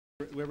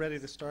We're ready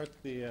to start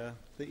the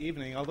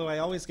evening, although I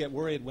always get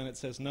worried when it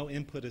says no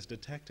input is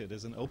detected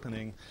as an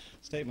opening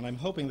statement. I'm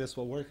hoping this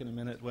will work in a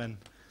minute when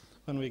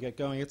we get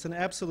going. It's an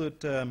absolute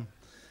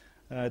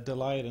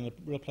delight and a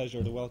real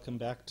pleasure to welcome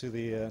back to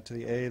the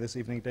AA this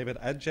evening David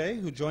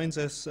Adjaye, who joins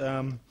us,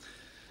 and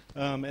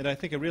I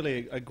think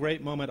a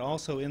great moment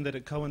also in that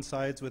it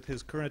coincides with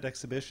his current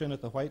exhibition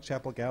at the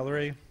Whitechapel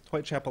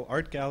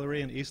Art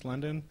Gallery in East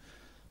London.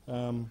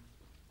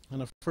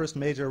 And a first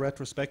major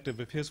retrospective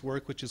of his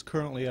work, which is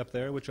currently up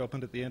there, which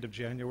opened at the end of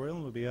January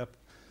and will be up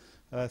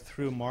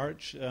through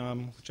March,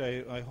 which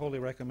I wholly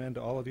recommend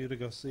to all of you to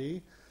go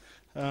see.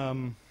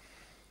 The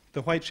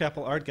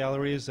Whitechapel Art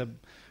Gallery is a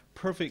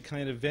perfect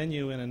kind of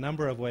venue in a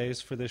number of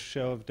ways for this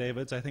show of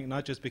David's. I think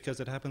not just because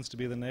it happens to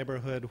be the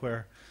neighborhood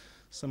where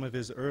some of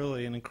his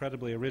early and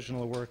incredibly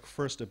original work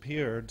first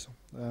appeared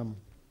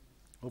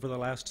over the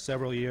last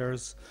several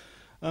years,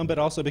 but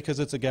also because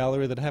it's a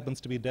gallery that happens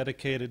to be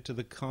dedicated to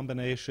the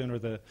combination or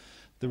the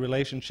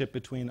relationship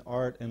between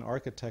art and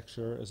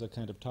architecture as a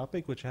kind of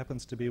topic, which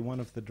happens to be one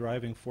of the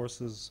driving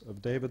forces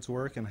of David's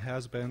work and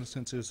has been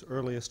since his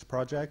earliest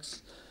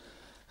projects.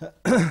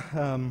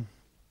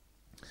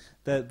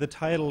 The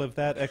title of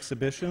that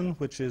exhibition,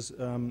 which is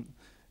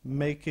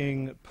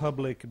Making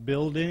Public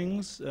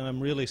Buildings,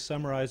 really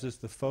summarizes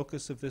the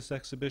focus of this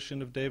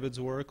exhibition of David's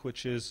work,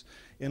 which is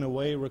in a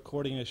way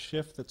recording a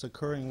shift that's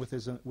occurring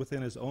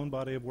within his own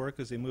body of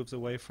work as he moves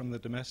away from the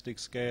domestic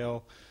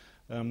scale,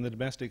 the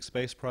domestic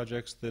space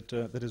projects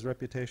that his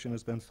reputation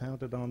has been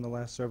founded on the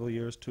last several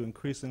years, to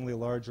increasingly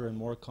larger and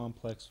more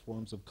complex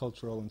forms of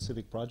cultural and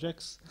civic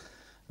projects.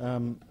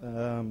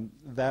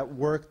 That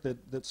work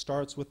that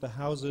starts with the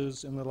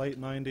houses in the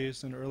late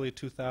 90s and early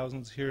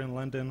 2000s here in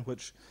London,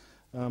 which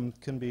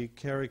can be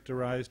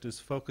characterized as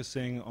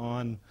focusing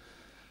on,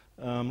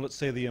 let's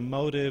say, the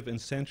emotive and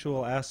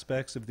sensual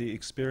aspects of the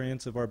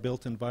experience of our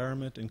built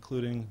environment,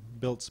 including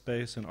built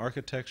space and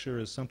architecture,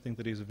 is something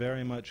that he's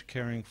very much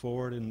carrying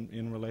forward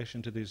in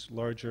relation to these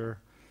larger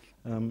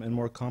and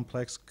more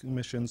complex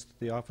commissions that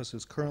the office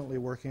is currently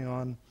working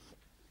on.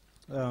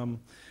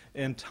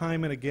 And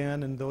time and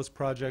again in those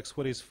projects,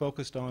 what he's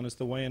focused on is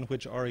the way in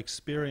which our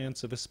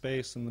experience of a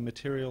space and the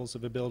materials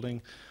of a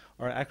building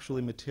are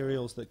actually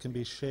materials that can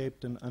be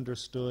shaped and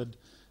understood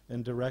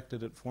and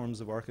directed at forms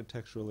of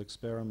architectural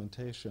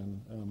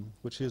experimentation,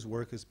 which his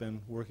work has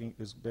been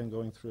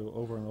going through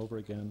over and over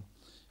again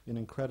in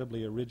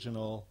incredibly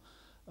original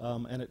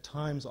and at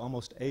times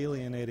almost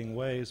alienating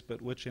ways, but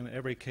which in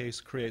every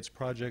case creates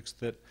projects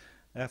that,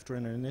 after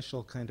an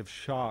initial kind of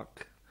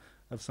shock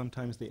of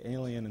sometimes the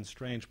alien and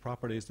strange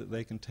properties that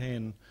they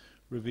contain,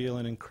 reveal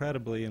an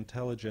incredibly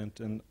intelligent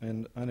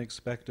and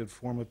unexpected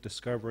form of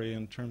discovery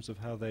in terms of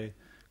how they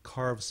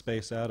carve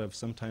space out of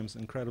sometimes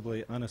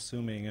incredibly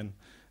unassuming and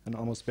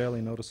almost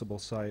barely noticeable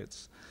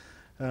sites.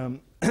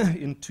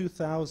 In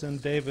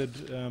 2000,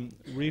 David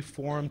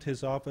reformed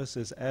his office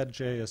as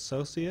Adjaye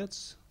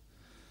Associates,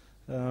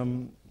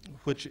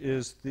 which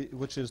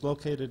is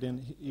located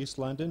in East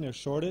London near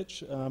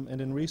Shoreditch, and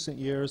in recent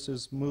years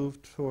has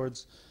moved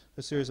towards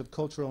a series of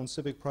cultural and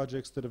civic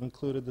projects that have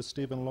included the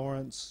Stephen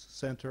Lawrence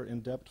Centre in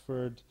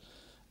Deptford,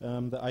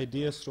 the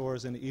Idea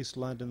Stores in East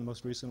London, the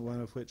most recent one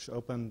of which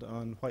opened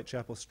on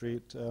Whitechapel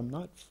Street,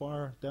 not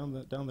far down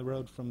the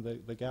road from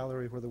the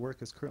gallery where the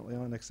work is currently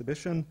on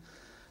exhibition,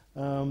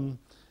 and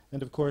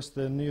of course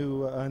the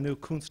new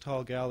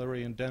Kunsthal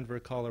Gallery in Denver,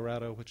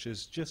 Colorado, which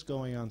is just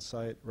going on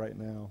site right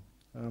now.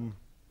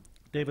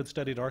 David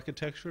studied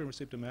architecture and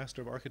received a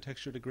Master of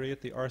Architecture degree at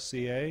the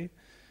RCA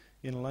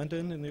in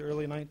London in the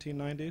early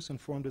 1990s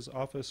and formed his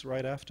office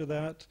right after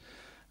that.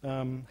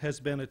 Has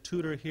been a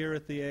tutor here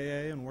at the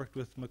AA and worked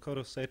with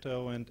Makoto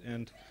Sato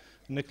and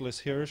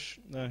Nicholas Hirsch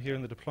here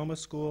in the Diploma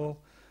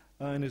School,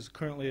 and is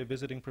currently a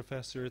visiting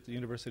professor at the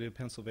University of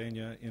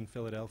Pennsylvania in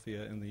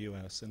Philadelphia in the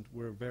US. And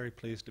we're very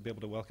pleased to be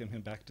able to welcome him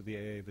back to the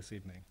AA this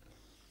evening.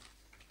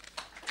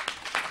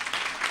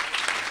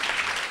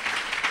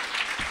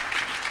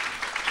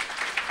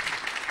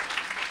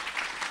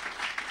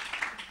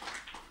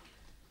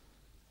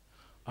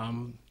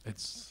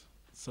 It's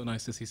so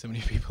nice to see so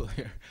many people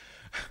here.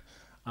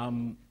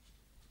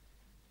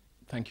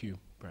 Thank you,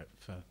 Brett,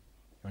 for your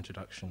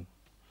introduction.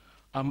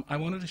 I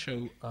wanted to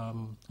show,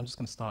 I'm just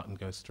going to start and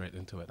go straight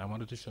into it. I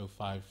wanted to show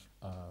five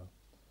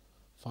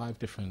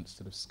different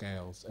sort of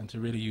scales, and to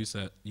really use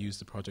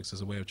the projects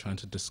as a way of trying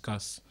to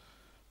discuss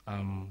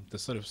the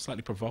sort of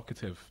slightly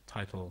provocative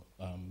title,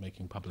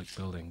 Making Public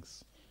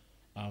Buildings.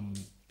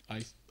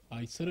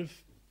 I sort of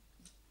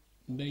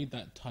made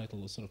that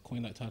title, or sort of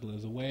coined that title,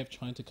 as a way of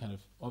trying to kind of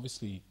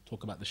obviously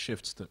talk about the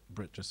shifts that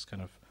Britt just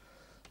kind of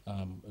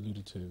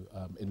alluded to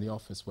in the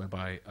office,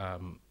 whereby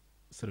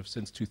sort of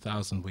since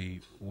 2000 we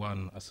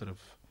won a sort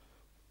of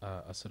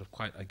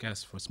quite, I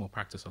guess, for a small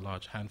practice, a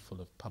large handful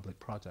of public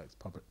projects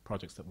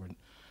that were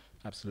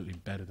absolutely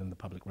embedded in the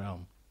public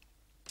realm,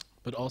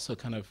 but also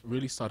kind of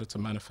really started to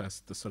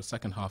manifest the sort of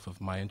second half of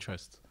my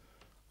interest,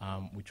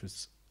 which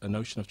was a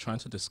notion of trying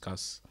to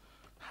discuss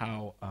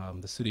how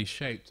the city is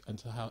shaped,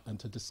 and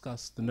to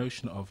discuss the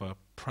notion of a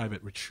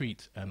private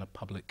retreat and a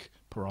public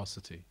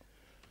porosity.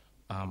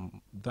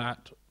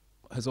 That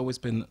has always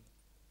been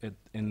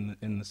in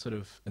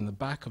the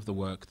back of the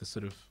work,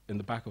 in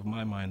the back of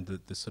my mind,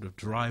 the sort of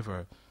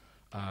driver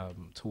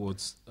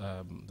towards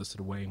the sort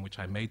of way in which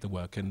I made the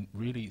work, and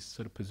really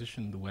sort of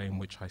positioned the way in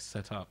which I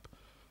set up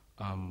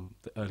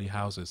the early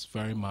houses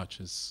very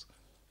much as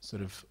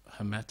sort of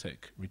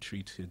hermetic,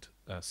 retreated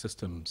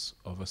systems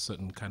of a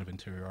certain kind of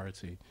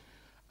interiority.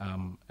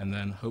 And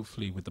then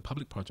hopefully with the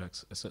public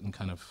projects, a certain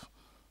kind of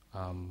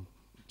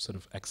sort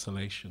of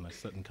exhalation, a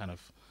certain kind of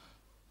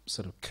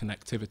sort of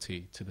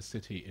connectivity to the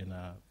city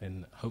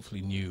in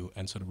hopefully new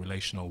and sort of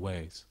relational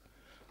ways.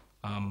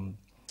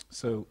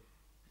 So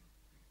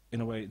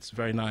in a way, it's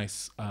very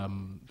nice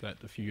that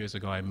a few years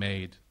ago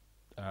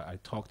I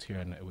talked here,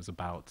 and it was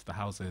about the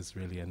houses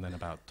really, and then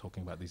about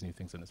talking about these new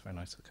things, and it's very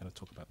nice to kind of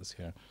talk about this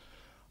here.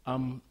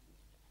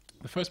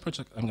 The first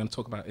project I'm going to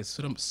talk about is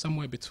sort of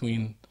somewhere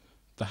between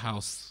the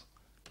house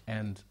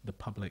and the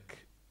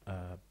public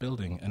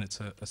building, and it's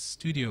a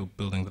studio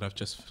building that I've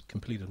just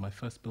completed, my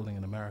first building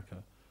in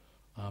America,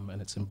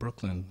 and it's in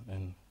Brooklyn,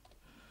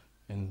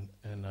 in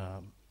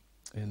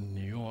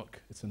New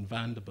York. It's in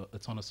Vanderbilt.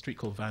 It's on a street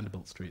called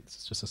Vanderbilt Street.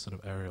 It's just a sort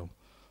of aerial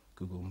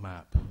Google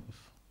map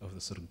of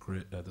the sort of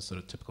grid, the sort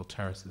of typical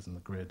terraces in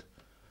the grid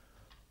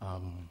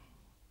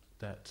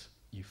that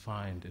you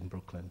find in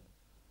Brooklyn,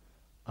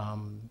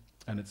 and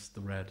it's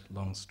the red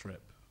long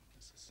strip.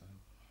 Sorry.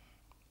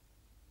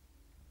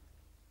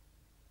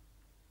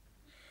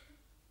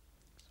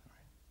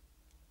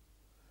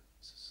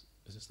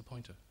 Is this the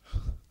pointer?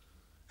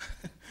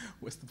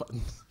 Where's the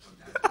button?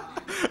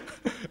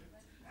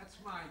 That's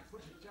mine.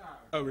 Put it down.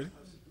 Oh, really?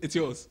 It's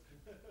yours.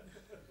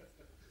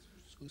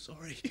 So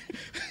sorry.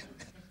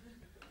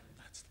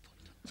 That's the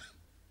pointer.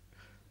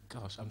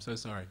 Gosh, I'm so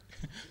sorry.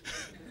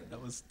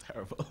 That was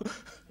terrible.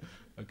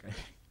 Okay.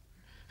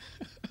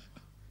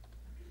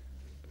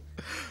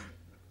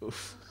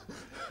 Oof.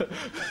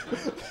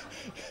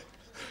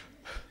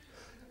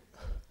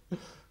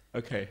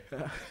 Okay.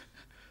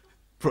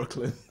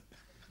 Brooklyn.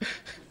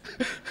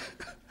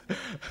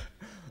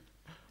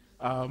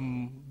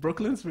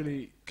 Brooklyn's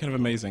really kind of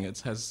amazing. It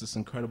has this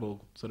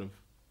incredible sort of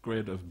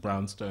grid of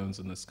brownstones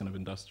and this kind of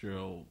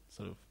industrial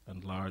sort of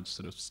and large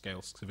sort of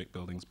scale civic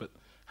buildings, but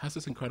has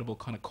this incredible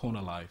kind of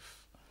corner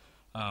life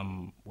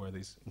where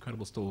these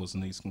incredible stores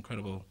and these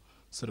incredible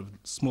sort of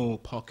small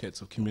pockets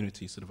of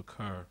community sort of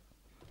occur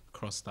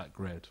across that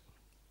grid.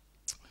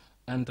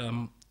 And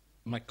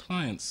my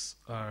clients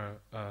are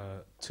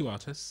two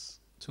artists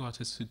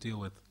who deal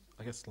with,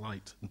 I guess,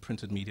 light and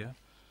printed media.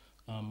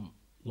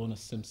 Lorna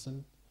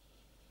Simpson,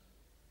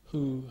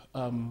 who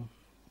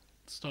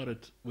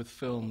started with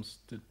films,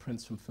 did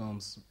prints from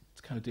films,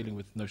 kind of dealing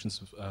with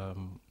notions of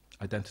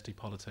identity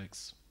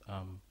politics,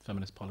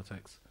 feminist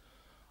politics,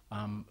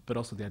 but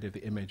also the idea of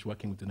the image,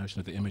 working with the notion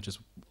of the image, has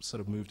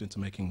sort of moved into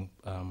making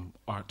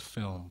art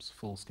films,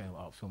 full-scale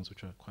art films,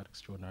 which are quite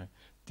extraordinary,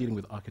 dealing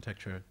with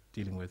architecture,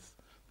 dealing with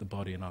the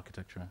body in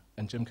architecture.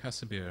 And Jim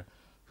Cassibier,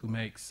 who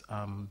makes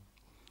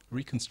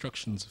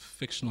reconstructions of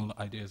fictional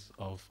ideas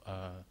of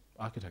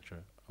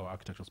architecture or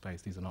architectural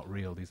space. These are not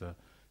real. These are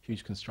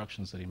huge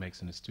constructions that he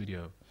makes in his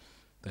studio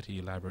that he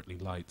elaborately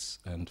lights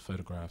and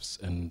photographs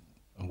and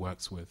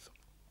works with.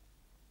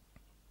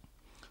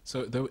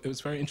 So it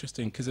was very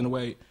interesting because in a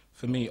way,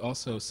 for me,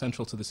 also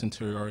central to this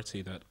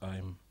interiority that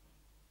I'm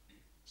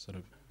sort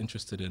of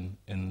interested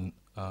in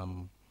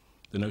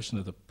the notion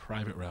of the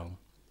private realm.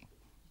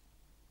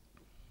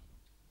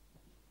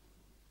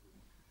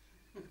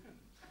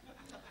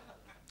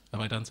 Have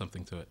I done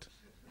something to it?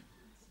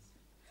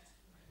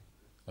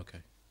 Okay.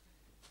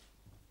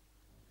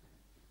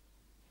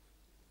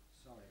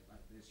 Sorry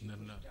about this. No.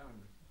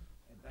 Down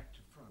and back to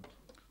front.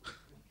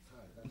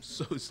 I'm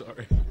so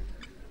sorry.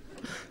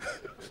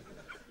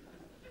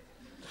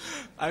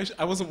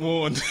 I wasn't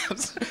warned.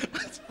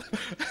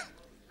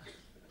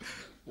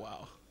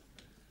 Wow.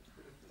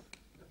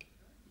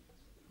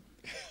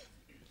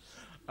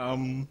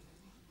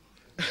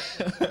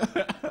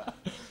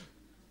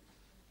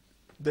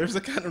 There's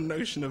a kind of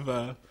notion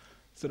of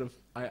sort of,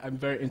 I'm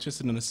very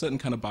interested in a certain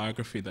kind of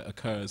biography that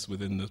occurs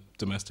within the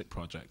domestic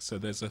project. So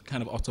there's a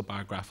kind of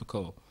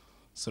autobiographical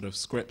sort of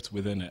script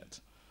within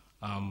it.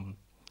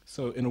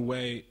 So in a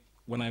way,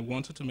 when I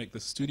wanted to make the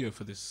studio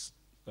for this,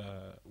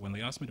 when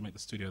they asked me to make the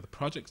studio, the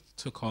project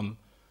took on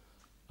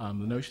the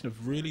notion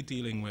of really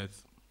dealing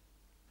with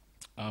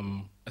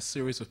a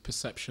series of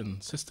perception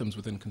systems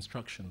within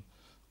construction,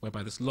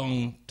 whereby this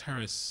long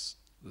terrace,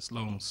 this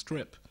long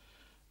strip,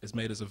 is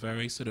made as a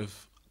very sort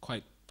of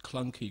quite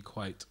clunky,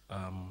 quite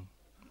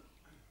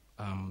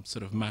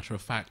sort of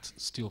matter-of-fact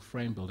steel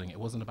frame building. It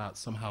wasn't about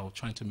somehow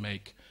trying to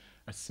make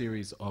a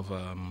series of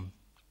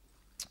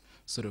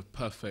sort of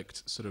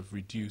perfect, sort of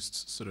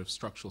reduced sort of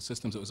structural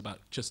systems. It was about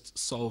just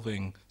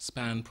solving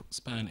span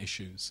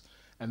issues,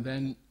 and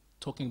then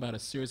talking about a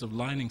series of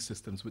lining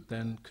systems which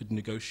then could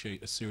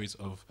negotiate a series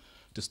of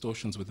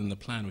distortions within the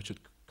plan which would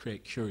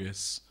create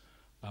curious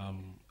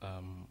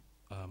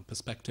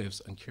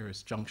perspectives and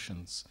curious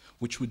junctions,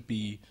 which would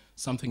be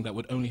something that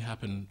would only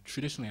happen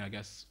traditionally, I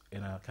guess,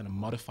 in a kind of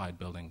modified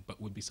building, but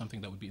would be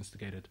something that would be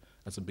instigated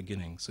as a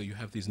beginning. So you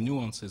have these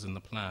nuances in the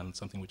plan,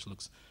 something which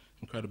looks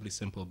incredibly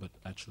simple, but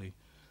actually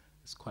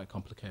is quite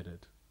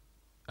complicated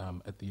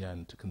at the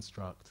end to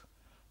construct.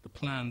 The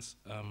plans,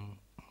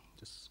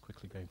 just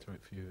quickly going through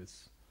it for you,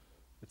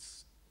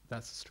 that's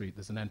the street,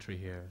 there's an entry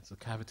here, there's a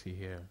cavity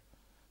here,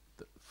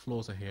 the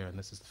floors are here, and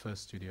this is the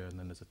first studio, and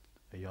then there's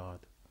a yard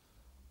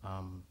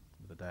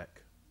with a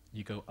deck.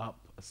 You go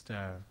up a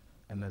stair,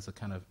 and there's a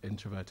kind of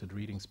introverted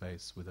reading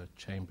space with a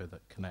chamber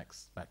that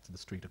connects back to the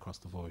street across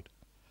the void.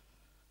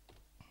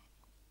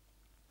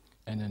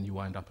 And then you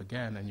wind up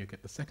again, and you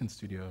get the second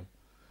studio,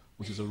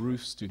 which is a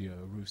roof studio,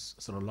 a roof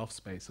sort of loft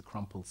space, a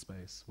crumpled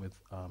space with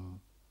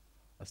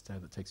a stair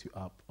that takes you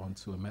up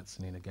onto a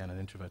mezzanine, again an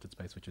introverted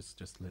space which is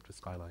just lit with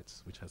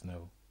skylights, which has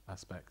no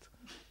aspect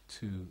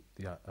to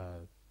the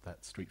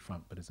that street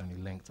front, but is only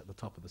linked at the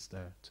top of the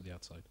stair to the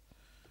outside.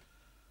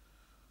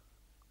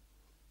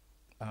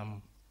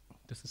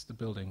 This is the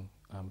building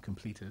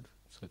completed,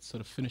 so it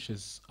sort of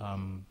finishes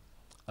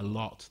a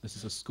lot. This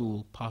is a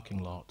school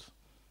parking lot,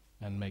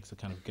 and makes a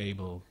kind of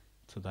gable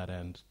to that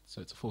end.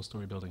 So it's a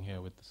 4-story building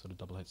here with the sort of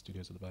double-height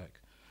studios at the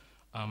back.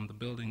 The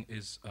building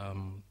is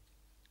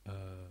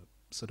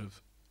sort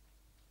of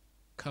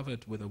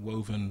covered with a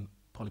woven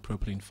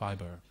polypropylene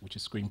fiber, which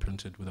is screen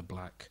printed with a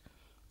black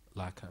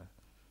lacquer,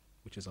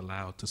 which is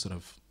allowed to sort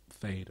of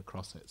fade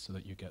across it so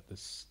that you get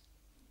this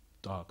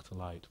dark to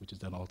light, which is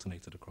then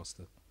alternated across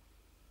the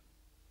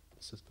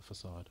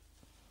facade.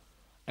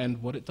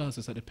 And what it does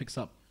is that it picks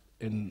up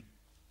in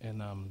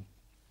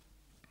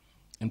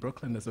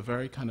Brooklyn, there's a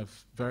very kind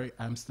of very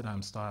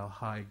Amsterdam-style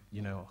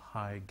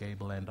high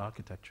gable end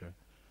architecture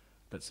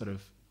that sort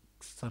of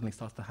suddenly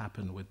starts to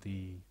happen with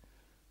the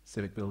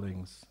civic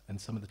buildings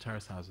and some of the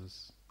terrace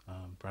houses,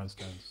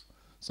 brownstones.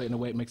 So in a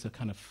way, it makes a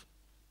kind of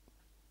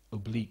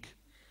oblique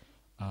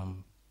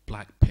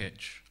black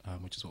pitch,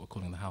 which is what we're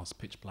calling the house,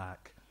 pitch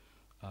black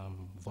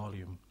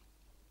volume,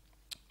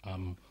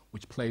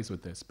 which plays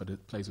with this, but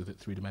it plays with it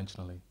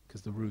three-dimensionally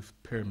because the roof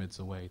pyramids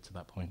away to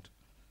that point.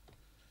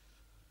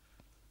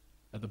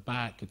 At the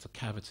back, it's a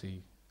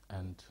cavity,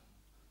 and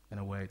in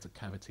a way, it's a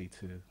cavity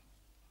to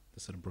the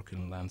sort of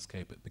Brooklyn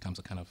landscape. It becomes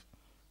a kind of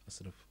a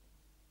sort of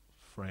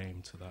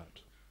frame to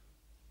that.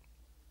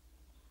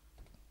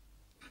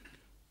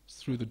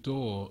 Through the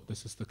door,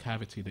 this is the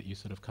cavity that you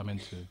sort of come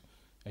into,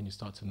 and you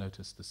start to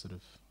notice the sort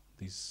of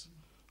these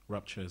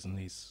ruptures and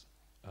these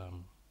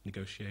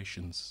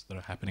negotiations that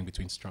are happening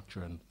between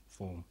structure and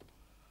form.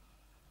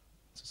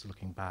 Just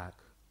looking back,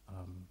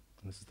 and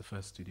this is the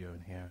first studio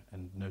in here,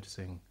 and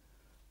noticing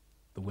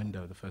the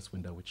window, the first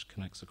window, which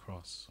connects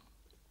across.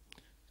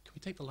 Can we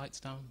take the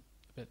lights down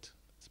a bit?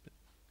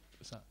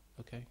 Is that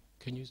okay?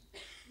 Can you?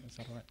 Is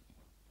that all right?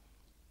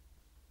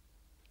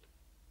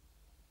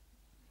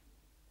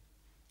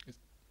 Is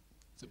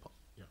it?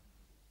 Yeah.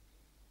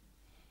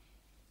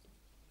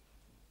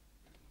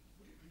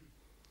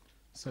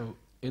 So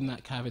in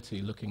that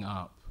cavity, looking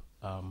up,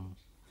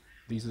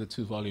 these are the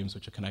two volumes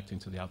which are connecting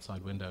to the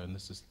outside window, and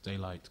this is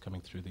daylight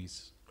coming through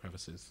these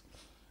crevices,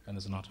 and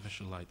there's an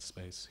artificial light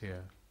space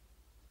here.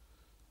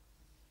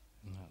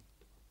 In that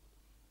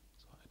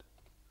slide.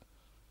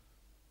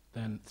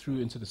 Then through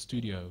into the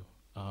studio,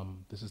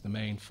 this is the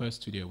main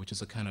first studio, which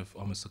is a kind of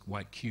almost a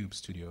white cube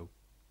studio,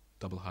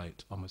 double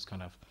height, almost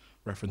kind of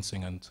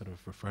referencing and sort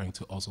of referring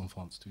to Oz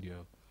Enfant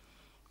studio,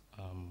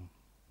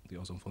 the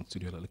Oz Enfant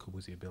studio that Le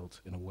Corbusier built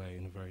in a way,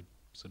 in a very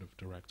sort of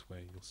direct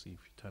way. You'll see if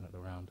you turn it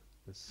around,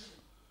 this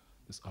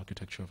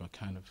architecture of a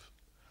kind of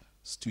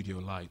studio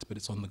light, but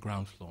it's on the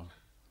ground floor.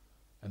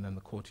 And then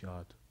the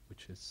courtyard,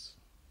 which is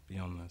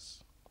beyond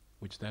this,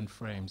 which then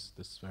frames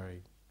this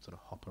very sort of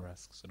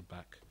Hopper-esque sort of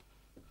back.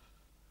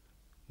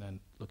 Then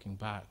looking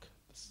back,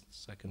 this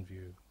second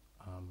view,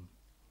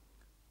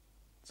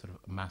 sort of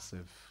a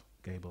massive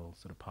gable,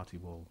 sort of party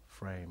wall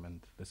frame, and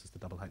this is the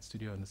double height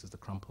studio, and this is the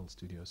crumpled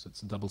studio. So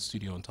it's a double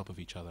studio on top of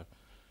each other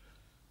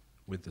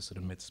with the sort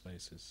of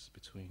mid-spaces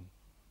between.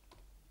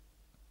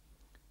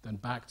 Then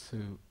back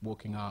to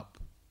walking up,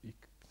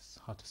 it's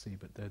hard to see,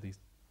 but there are these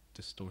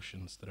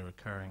distortions that are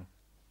occurring.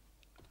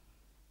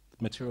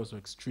 The materials are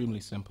extremely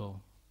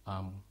simple,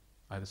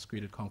 either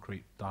screeded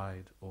concrete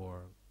dyed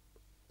or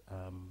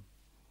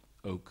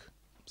oak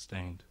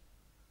stained.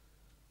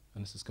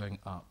 And this is going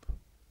up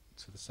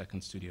to the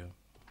second studio.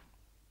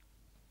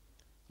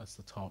 That's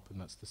the top,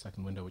 and that's the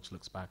second window, which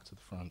looks back to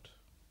the front.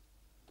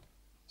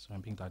 So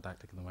I'm being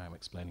didactic in the way I'm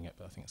explaining it,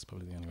 but I think it's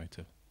probably the only way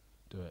to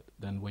do it.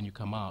 Then when you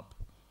come up,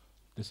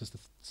 this is the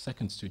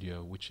second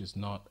studio, which is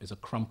a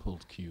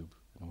crumpled cube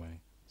in a way.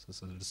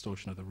 So the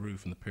distortion of the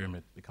roof and the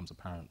pyramid becomes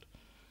apparent.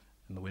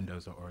 And the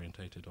windows are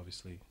orientated,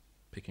 obviously,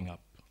 picking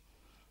up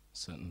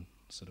certain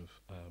sort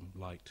of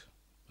light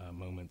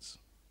moments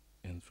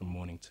from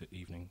morning to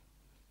evening,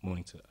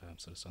 morning to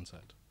sort of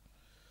sunset.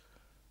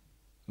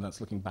 And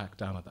that's looking back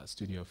down at that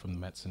studio from the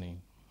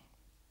mezzanine.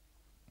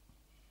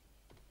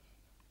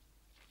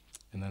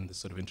 And then this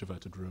sort of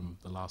introverted room,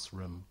 the last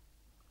room,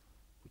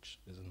 which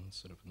is in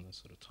the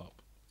sort of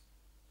top,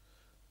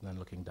 and then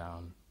looking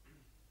down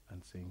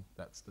and seeing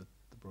that's the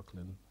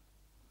Brooklyn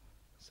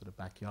sort of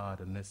backyard,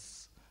 and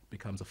this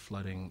becomes a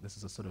flooding. This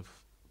is a sort of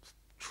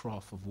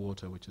trough of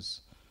water, which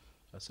is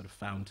a sort of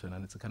fountain,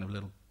 and it's a kind of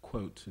little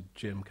quote to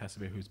Jim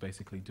Cassivier, who's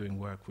basically doing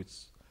work which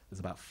is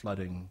about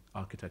flooding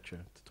architecture,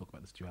 to talk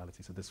about this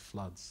duality. So this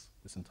floods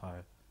this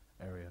entire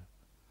area.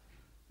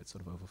 It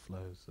sort of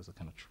overflows as a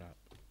kind of trap.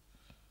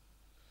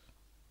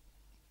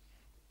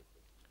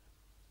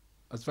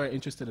 I was very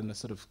interested in the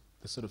sort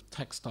of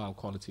textile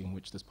quality in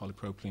which this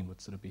polypropylene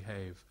would sort of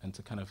behave, and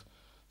to kind of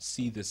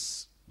see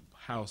this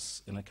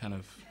house in a kind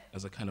of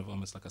as a kind of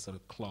almost like a sort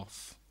of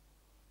cloth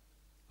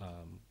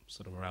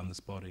sort of around this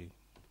body.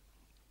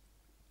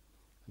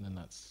 And then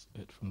that's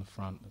it from the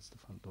front. That's the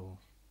front door.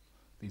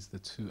 These are the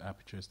two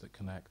apertures that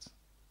connect.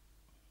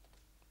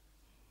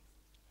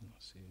 And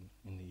you'll see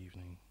in the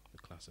evening the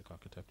classic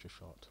architecture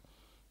shot.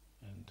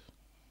 And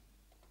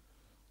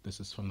this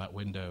is from that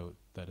window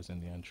that is in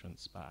the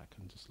entrance back,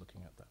 and just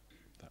looking at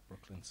that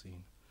Brooklyn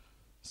scene.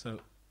 So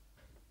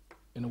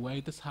in a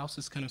way, this house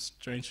is kind of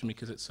strange for me,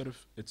 because it's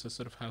a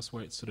sort of house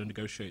where it sort of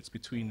negotiates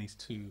between these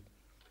two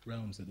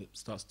realms, and it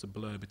starts to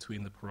blur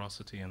between the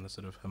porosity and the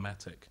sort of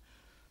hermetic.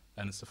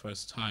 And it's the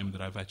first time that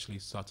I've actually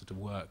started to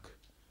work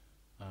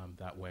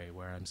that way,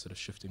 where I'm sort of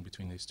shifting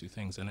between these two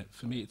things. And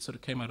for me, it sort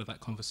of came out of that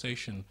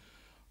conversation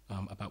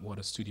about what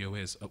a studio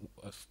is.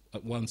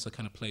 At once, a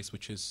kind of place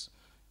which is,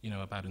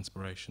 about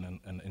inspiration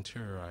and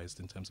interiorized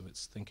in terms of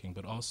its thinking,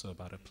 but also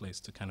about a place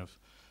to kind of,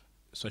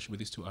 especially with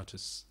these two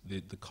artists,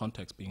 the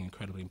context being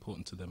incredibly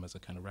important to them as a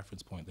kind of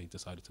reference point. They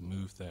decided to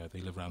move there.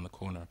 They live around the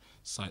corner,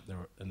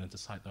 and then to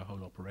site their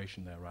whole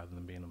operation there rather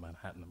than being in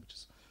Manhattan, which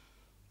is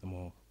the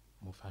more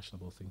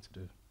fashionable thing to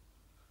do.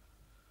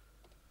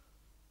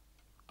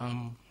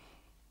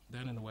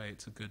 Then in a way,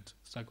 it's a good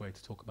segue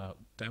to talk about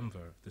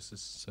Denver.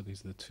 These are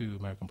the two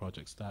American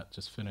projects that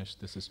just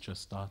finished. This has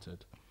just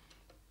started.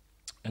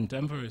 And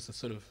Denver is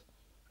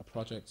a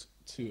project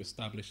to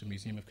establish a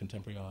museum of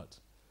contemporary art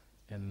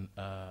in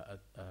a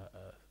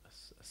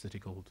city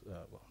called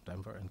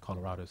Denver in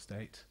Colorado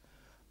State.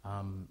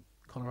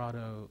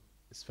 Colorado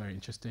is very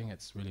interesting.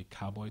 It's really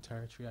cowboy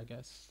territory, I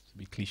guess, to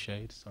be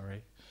cliched,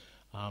 sorry.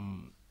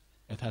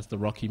 It has the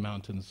Rocky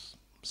Mountains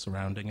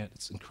surrounding it.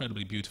 It's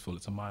incredibly beautiful.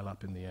 It's a mile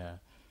up in the air.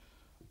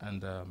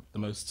 And the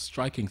most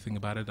striking thing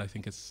about it, I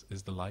think, is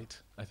the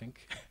light, I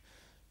think.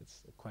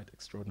 It's quite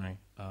extraordinary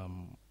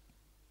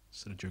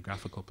sort of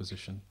geographical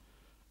position.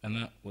 And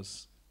that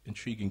was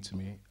intriguing to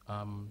me.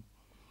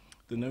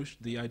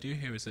 The idea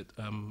here is that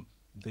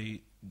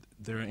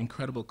there are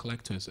incredible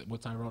collectors.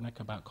 What's ironic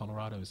about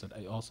Colorado is that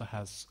it also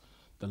has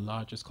the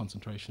largest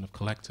concentration of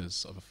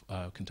collectors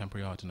of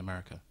contemporary art in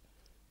America,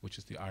 which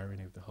is the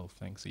irony of the whole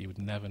thing. So you would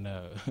never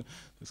know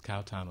this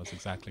Cowtown was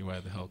exactly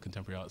where the whole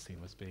contemporary art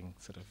scene was being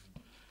stored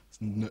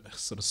and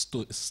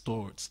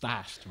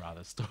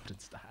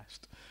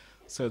stashed.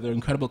 So there are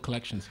incredible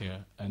collections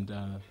here. And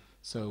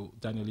so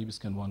Daniel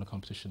Libeskind won a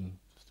competition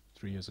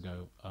 3 years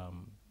ago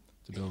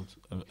to build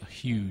a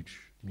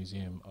huge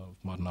museum of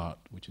modern art,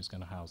 which is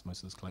going to house most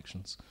of his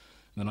collections.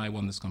 And then I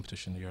won this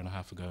competition a year and a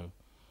half ago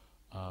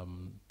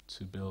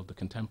to build the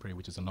Contemporary,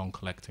 which is a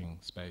non-collecting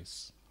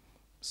space,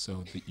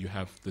 so that you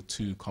have the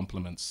two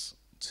complements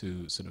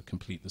to sort of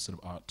complete the sort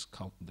of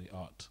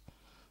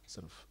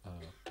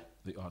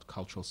the art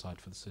cultural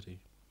side for the city.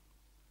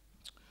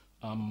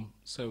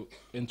 So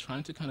in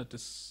trying to kind of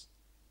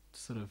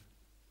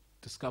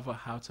discover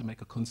how to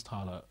make a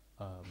Kunsthalle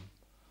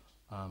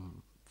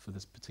for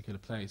this particular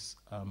place,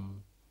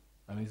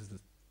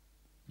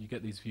 you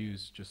get these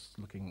views just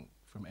looking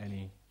from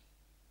any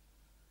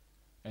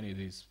of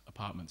these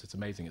apartments. It's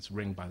amazing. It's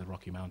ringed by the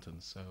Rocky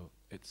Mountains, so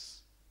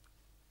it's,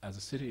 as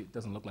a city, it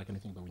doesn't look like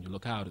anything, but when you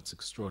look out, it's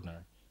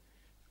extraordinary.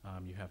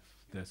 You have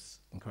this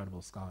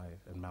incredible sky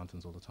and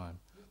mountains all the time.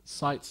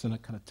 Sites in a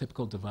kind of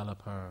typical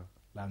developer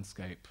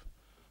landscape,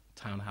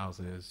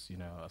 townhouses,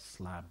 a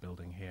slab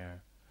building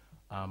here.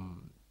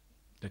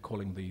 They're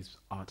calling these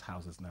art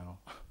houses now,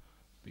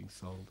 being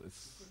sold.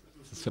 It's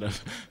sort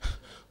of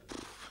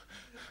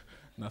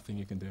nothing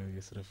you can do.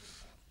 You're sort of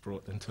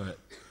brought into it.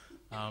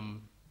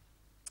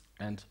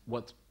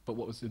 But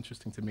what was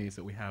interesting to me is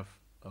that we have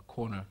a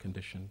corner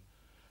condition.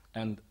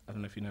 And I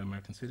don't know if you know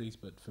American cities,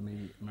 but for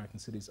me, American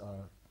cities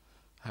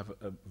have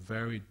a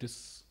very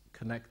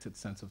disconnected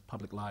sense of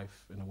public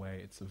life in a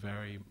way. It's a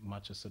very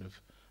much a sort of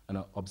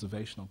an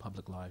observational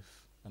public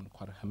life and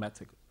quite a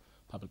hermetic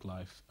public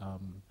life,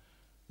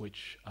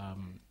 which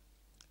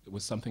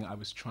was something I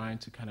was trying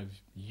to kind of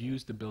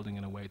use the building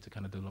in a way to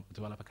kind of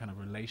develop a kind of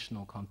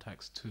relational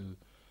context to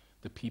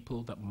the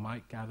people that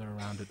might gather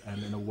around it,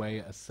 and in a way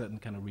a certain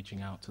kind of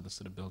reaching out to the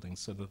sort of building.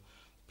 So the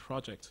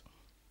project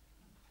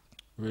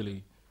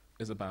really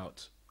is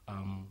about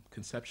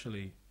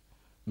conceptually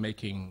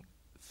making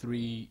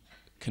 3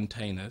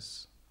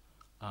 containers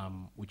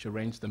which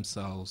arrange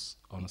themselves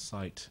on a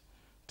site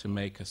to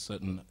make a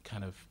certain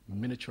kind of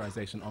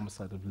miniaturization, almost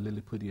like of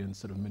Lilliputian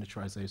sort of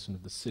miniaturization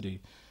of the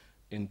city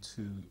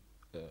into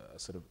a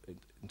sort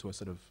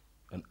of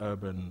an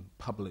urban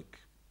public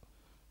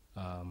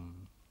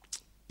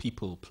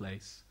people,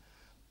 place.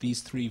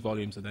 These 3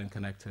 volumes are then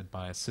connected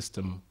by a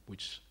system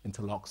which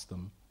interlocks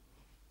them.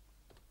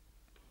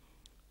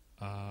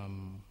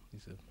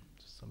 These are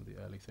just some of the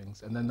early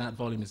things. And then that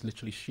volume is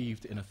literally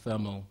sheathed in a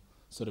thermal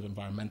sort of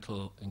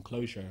environmental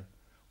enclosure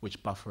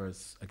which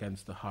buffers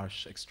against the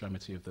harsh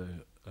extremity of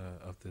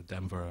the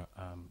Denver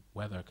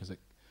weather, because it,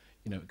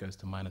 it goes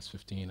to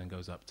 -15 and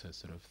goes up to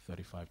sort of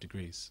 35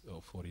 degrees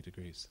or 40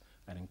 degrees,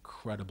 and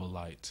incredible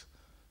light,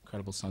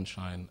 incredible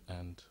sunshine,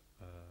 and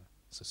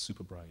so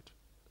super bright.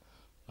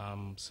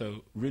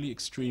 So really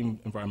extreme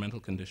environmental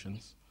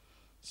conditions.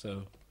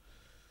 So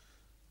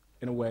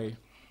in a way,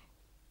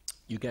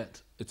 you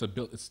get it's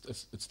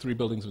 3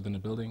 buildings within a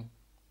building,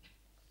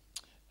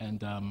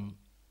 and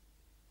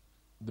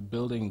the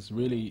buildings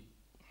really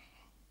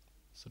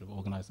sort of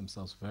organize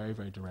themselves very,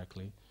 very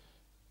directly.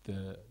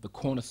 The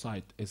corner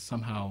site is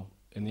somehow,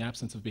 in the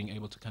absence of being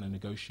able to kind of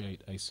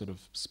negotiate a sort of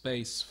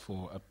space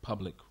for a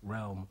public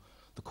realm,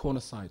 the corner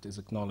site is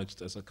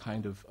acknowledged as a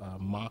kind of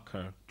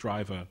marker,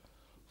 driver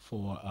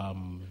for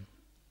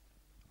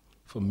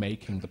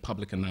making the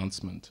public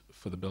announcement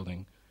for the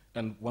building.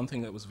 And one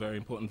thing that was very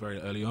important very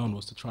early on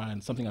was to try,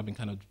 and something I've been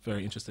kind of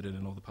very interested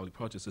in all the public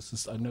projects, is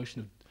this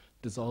notion of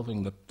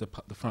dissolving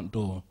the front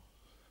door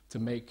to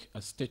make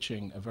a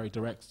stitching, a very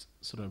direct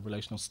sort of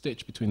relational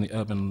stitch between the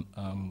urban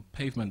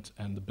pavement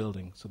and the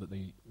building, so that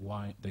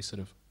they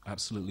sort of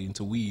absolutely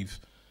interweave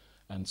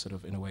and sort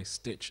of in a way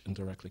stitch and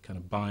directly kind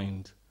of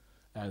bind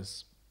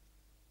as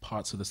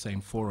parts of the same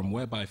forum,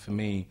 whereby for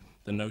me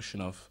the notion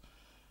of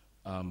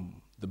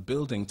the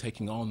building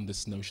taking on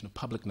this notion of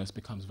publicness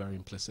becomes very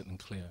implicit and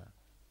clear.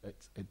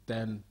 It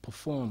then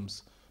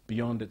performs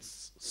beyond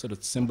its sort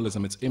of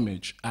symbolism, its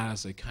image,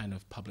 as a kind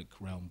of public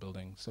realm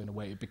building. So in a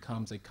way, it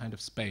becomes a kind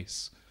of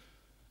space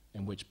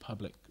in which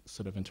public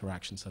sort of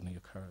interaction suddenly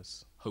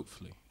occurs,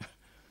 hopefully.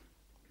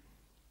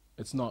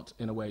 It's not,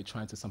 in a way,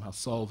 trying to somehow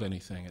solve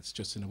anything. It's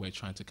just, in a way,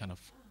 trying to kind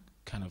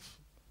of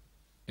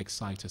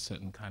excite a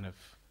certain kind of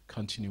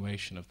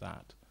continuation of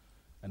that,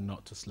 and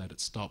not just let it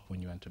stop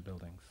when you enter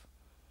buildings.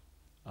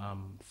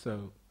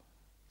 So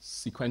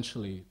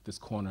sequentially, this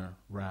corner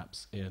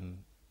wraps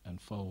in and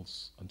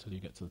folds until you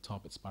get to the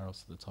top. It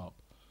spirals to the top,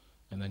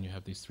 and then you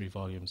have these 3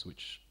 volumes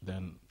which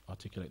then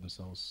articulate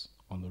themselves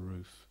on the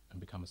roof and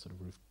become a sort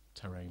of roof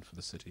terrain for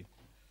the city.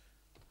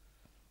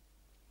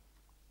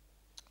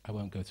 I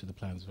won't go through the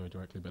plans very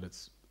directly, but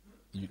it's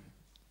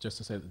just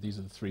to say that these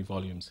are the 3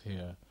 volumes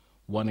here.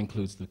 One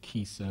includes the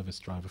key service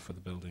driver for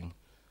the building,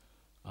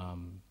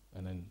 and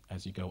then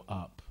as you go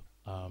up,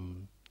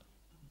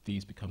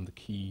 these become the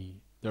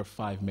key. There are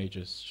 5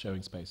 major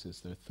showing spaces.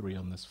 There are 3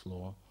 on this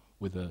floor,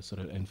 with a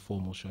sort of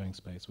informal showing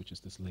space, which is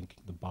this link,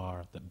 the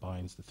bar that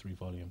binds the 3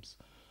 volumes.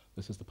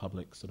 This is the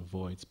public sort of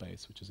void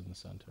space, which is in the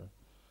center.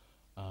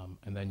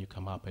 And then you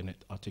come up and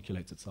it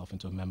articulates itself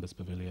into a members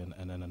pavilion,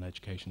 and then an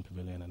education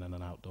pavilion, and then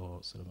an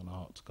outdoor sort of an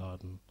art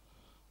garden,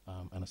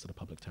 and a sort of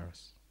public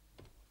terrace.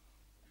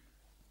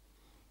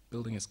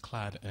 Building is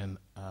clad in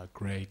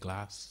grey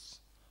glass,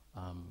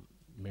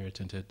 mirror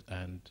tinted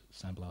and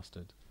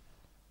sandblasted,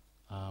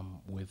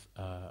 with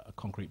a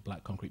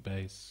black concrete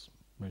base,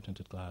 mirror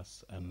tinted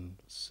glass, and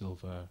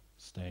silver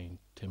stained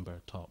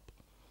timber top.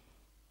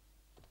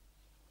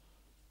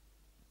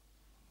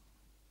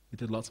 We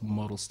did lots of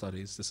model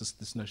studies.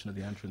 This notion of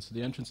the entrance. So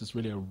the entrance is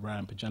really a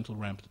ramp, a gentle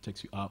ramp that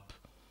takes you up.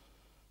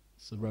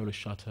 It's a roller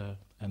shutter,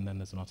 and then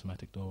there's an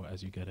automatic door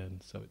as you get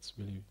in. So it's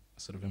really a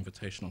sort of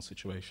invitational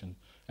situation.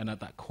 And at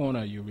that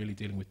corner, you're really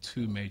dealing with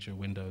 2 major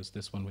windows.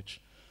 This one,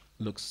 which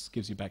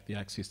gives you back the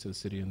access to the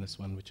city, and this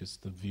one, which is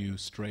the view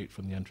straight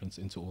from the entrance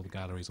into all the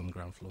galleries on the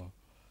ground floor.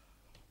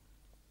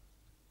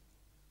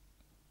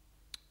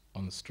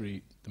 On the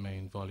street, the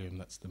main volume,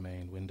 that's the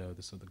main window.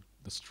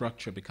 The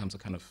structure becomes a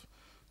kind of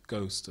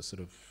ghost, a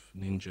sort of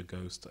ninja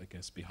ghost, I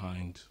guess,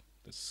 behind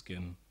the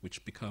skin,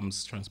 which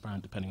becomes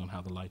transparent depending on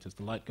how the light is.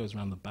 The light goes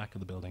around the back of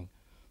the building,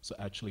 so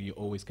actually you're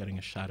always getting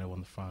a shadow on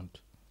the front,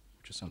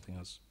 which is something I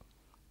was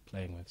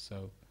playing with. So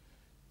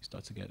you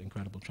start to get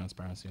incredible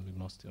transparency and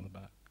luminosity on the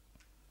back.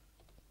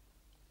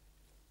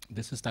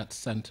 This is that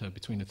center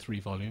between the 3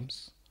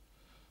 volumes,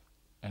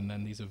 and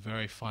then these are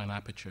very fine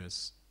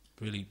apertures,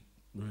 really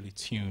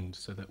tuned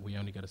so that we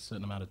only get a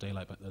certain amount of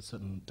daylight, but there's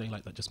certain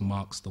daylight that just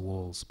marks the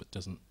walls but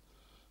doesn't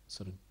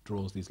sort of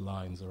draws these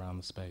lines around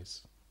the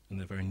space. And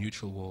they're very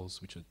neutral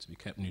walls, which are to be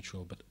kept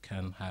neutral but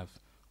can have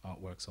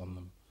artworks on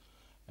them.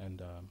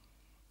 And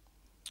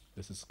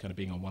this is kind of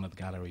being on one of the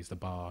galleries, the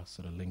bar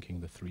sort of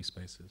linking the 3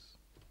 spaces.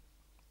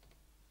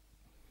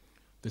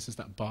 This is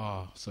that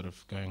bar sort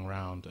of going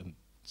round, and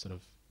sort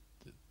of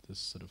this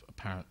sort of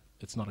apparent,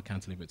 it's not a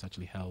cantilever, it's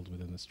actually held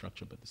within the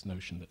structure, but this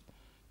notion that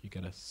you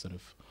get a sort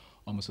of,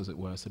 almost as it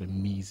were, sort of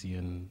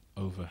Miesian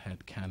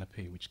overhead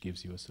canopy, which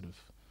gives you a sort of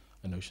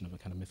a notion of a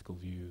kind of mythical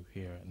view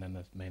here, and then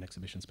the main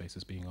exhibition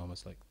spaces being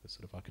almost like the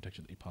sort of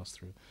architecture that you pass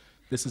through.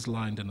 This is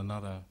lined in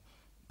another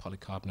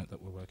polycarbonate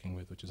that we're working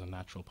with, which is a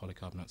natural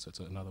polycarbonate, so it's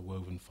another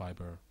woven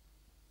fiber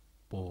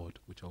board,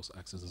 which also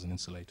acts as an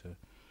insulator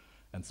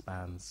and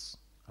spans.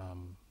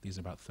 These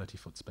are about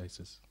 30-foot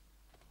spaces.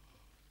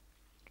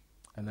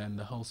 And then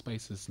the whole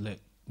space is lit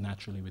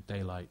naturally with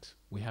daylight.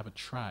 We have a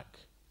track.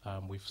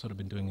 We've sort of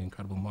been doing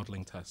incredible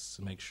modeling tests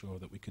to make sure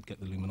that we could get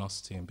the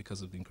luminosity, and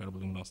because of the incredible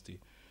luminosity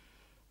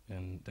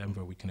in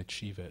Denver, we can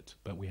achieve it.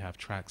 But we have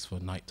tracks for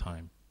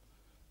nighttime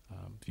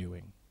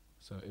viewing.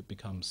 So it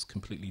becomes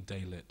completely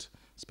day-lit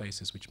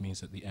spaces, which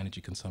means that the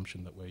energy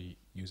consumption that we're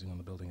using on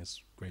the building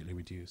is greatly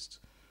reduced.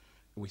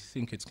 We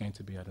think it's going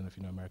to be, I don't know if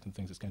you know American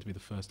things, it's going to be the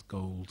first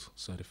gold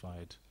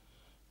certified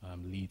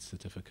LEED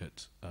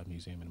certificate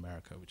museum in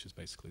America, which is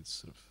basically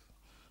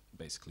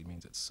basically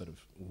means it's sort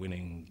of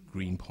winning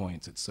green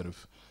points. It's sort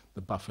of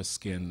the buffer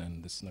skin,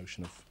 and this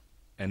notion of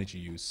energy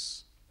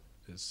use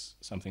is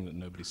something that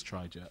nobody's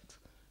tried yet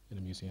in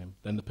a museum.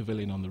 Then the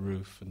pavilion on the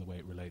roof and the way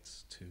it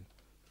relates to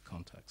the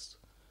context.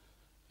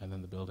 And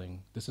then the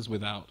building. This is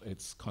without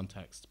its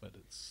context, but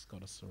it's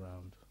got a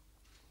surround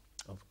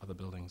of other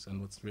buildings. And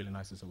what's really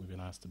nice is that we've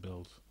been asked to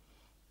build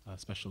a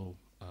special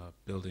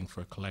building for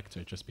a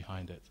collector just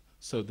behind it.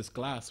 So this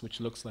glass, which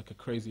looks like a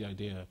crazy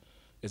idea,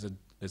 is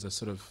a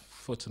sort of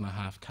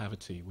 1.5 foot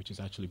cavity, which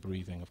is actually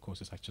breathing. Of course,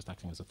 it's just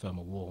acting as a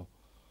thermal wall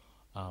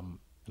and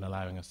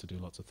allowing us to do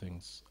lots of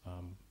things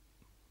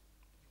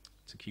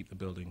to keep the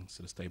building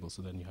sort of stable.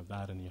 So then you have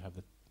that, and you have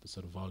the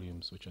sort of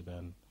volumes, which are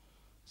then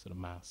sort of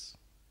mass.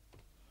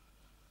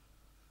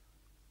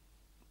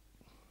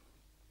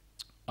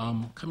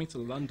 Coming to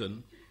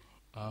London,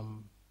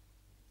 I'll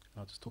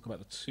just talk about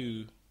the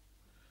two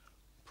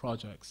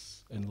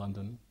projects in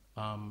London.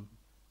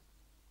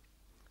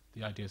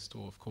 The idea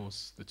store, of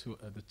course, the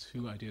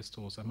two idea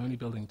stores. I'm only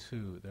building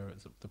two.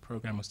 The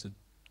program was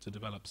to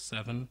develop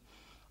 7.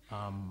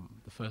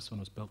 The first one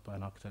was built by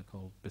an architect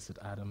called Bissett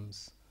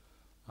Adams.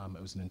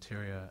 It was an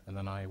interior, and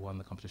then I won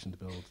the competition to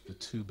build the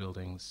 2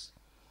 buildings.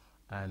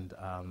 And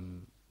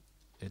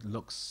it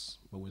looks,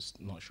 well, we're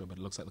not sure, but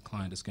it looks like the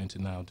client is going to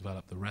now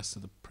develop the rest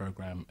of the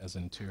program as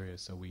an interior,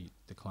 so we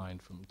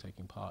declined from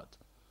taking part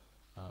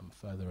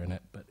further in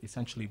it. But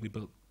essentially, we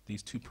built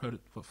these 2,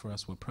 what for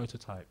us were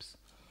prototypes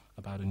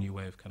about a new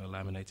way of kind of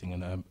laminating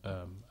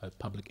a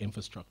public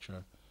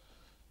infrastructure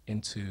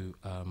into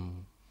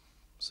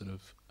sort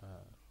of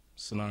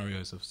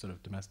scenarios of sort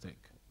of domestic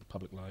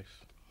public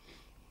life.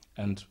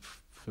 And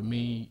for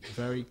me,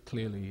 very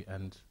clearly,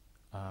 and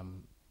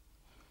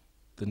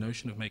the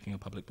notion of making a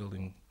public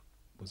building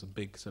was a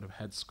big sort of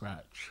head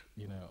scratch,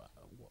 you know,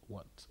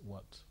 what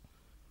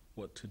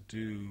to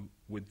do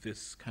with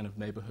this kind of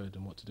neighborhood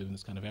and what to do in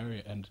this kind of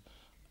area. And,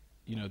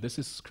 you know, this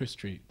is Chris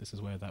Street, this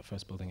is where that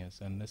first building is,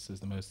 and this is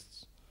the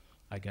most,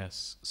 I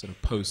guess, sort of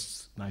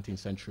post-19th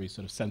century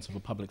sort of sense of a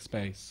public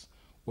space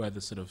where the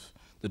sort of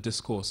the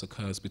discourse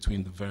occurs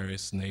between the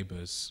various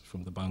neighbors,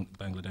 from the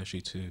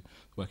Bangladeshi to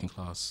working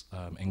class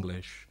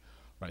English,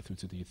 right through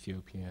to the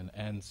Ethiopian,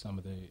 and some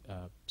of the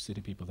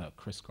city people that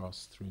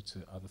crisscross through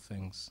to other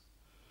things.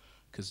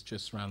 Because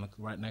just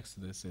right next to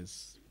this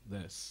is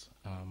this,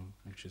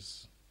 which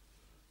is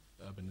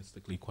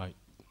urbanistically quite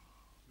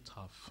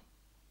tough.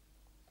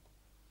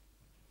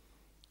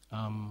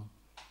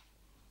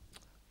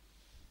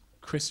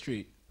 Chris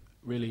Street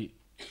really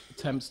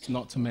attempts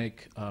not to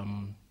make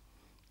an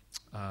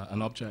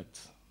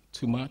object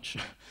too much.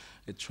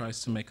 It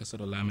tries to make a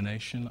sort of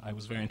lamination. I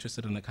was very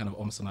interested in a kind of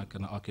almost like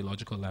an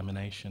archaeological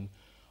lamination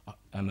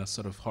and a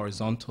sort of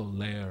horizontal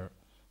layer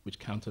which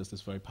counters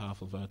this very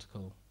powerful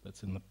vertical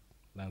that's in the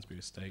Lansbury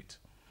estate.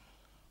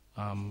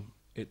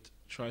 It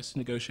tries to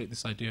negotiate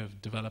this idea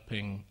of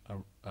developing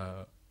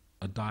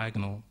a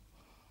diagonal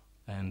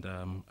and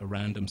a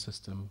random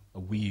system, a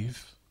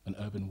weave, an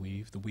urban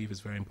weave. The weave is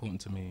very important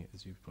to me,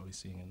 as you've probably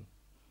seen in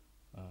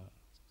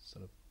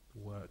sort of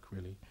work,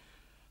 really.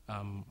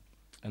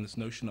 And this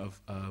notion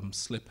of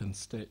slip and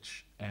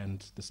stitch,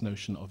 and this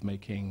notion of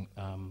making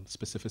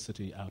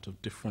specificity out of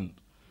different,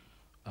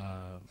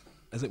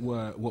 as it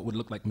were, what would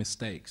look like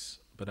mistakes,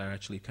 but are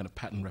actually kind of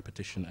pattern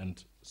repetition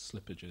and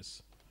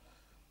slippages.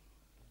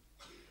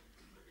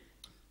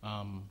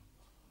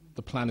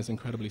 The plan is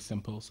incredibly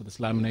simple. So this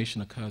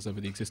lamination occurs over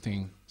the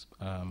existing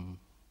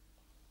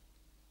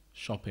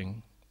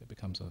shopping. It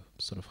becomes a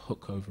sort of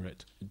hook over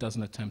it. It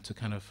doesn't attempt to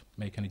kind of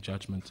make any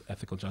judgment,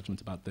 ethical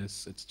judgment about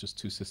this. It's just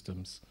 2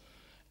 systems.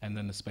 And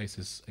then the space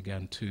is,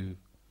 again, 2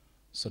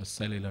 sort of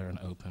cellular and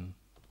open.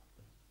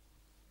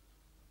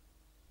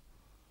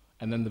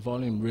 And then the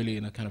volume really,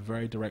 in a kind of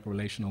very direct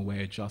relational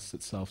way, adjusts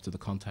itself to the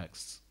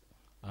context.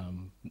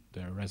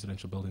 There are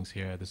residential buildings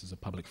here. This is a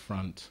public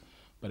front.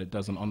 But it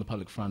doesn't, on the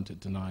public front, it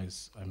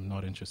denies, I'm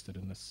not interested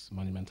in this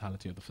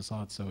monumentality of the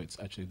facade, so it's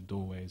actually the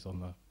doorways on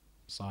the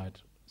side,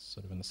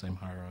 sort of in the same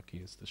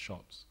hierarchy as the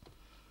shops.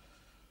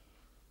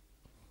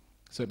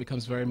 So it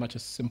becomes very much a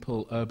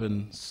simple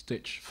urban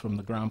stitch from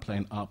the ground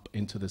plane up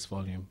into this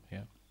volume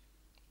here.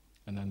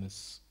 And then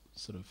this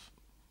sort of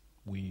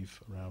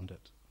weave around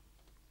it.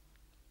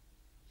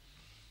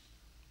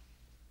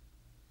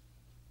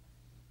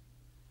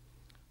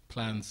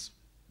 Plans,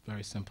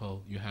 very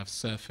simple. You have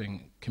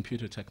surfing,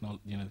 computer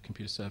technology, you know,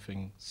 computer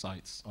surfing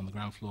sites on the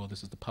ground floor.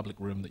 This is the public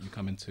room that you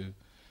come into.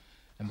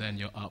 And then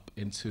you're up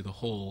into the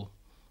hall,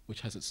 which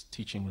has its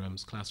teaching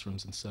rooms,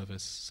 classrooms, and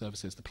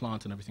services. The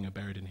plant and everything are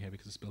buried in here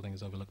because this building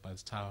is overlooked by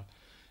this tower.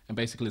 And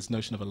basically, this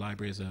notion of a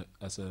library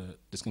as a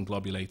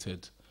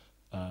disconglobulated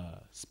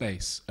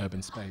space,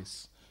 urban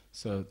space.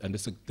 So, and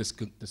this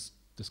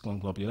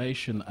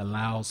disconglobulation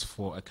allows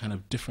for a kind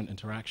of different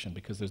interaction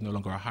because there's no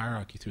longer a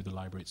hierarchy through the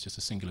library. It's just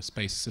a singular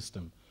space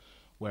system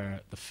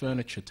where the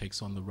furniture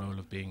takes on the role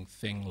of being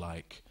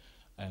thing-like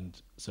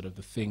and sort of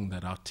the thing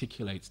that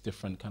articulates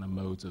different kind of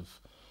modes of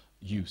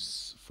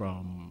use,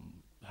 from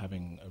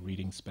having a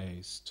reading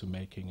space to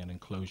making an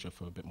enclosure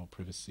for a bit more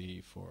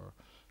privacy, for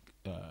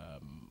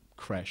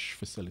creche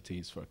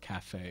facilities, for a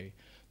cafe.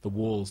 The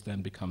walls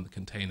then become the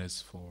containers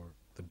for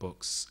the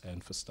books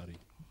and for study.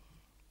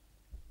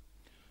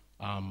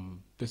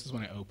 This is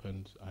when it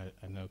opened.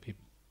 I know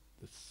people,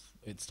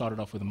 it started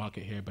off with a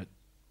market here, but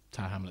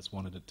Tower Hamlets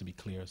wanted it to be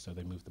clear, so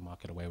they moved the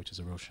market away, which is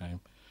a real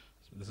shame.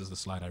 So this is the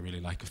slide I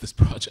really like of this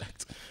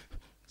project.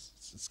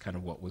 It's kind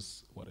of what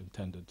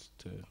intended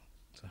to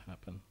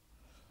happen.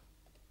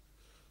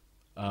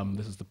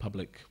 This is the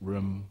public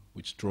room,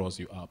 which draws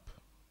you up.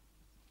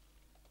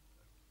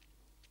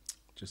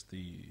 Just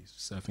the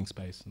surfing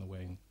space and the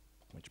way in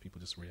which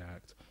people just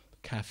react. The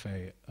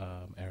cafe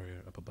area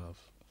up above.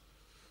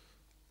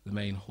 The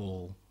main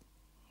hall,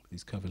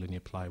 these curvilinear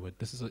plywood.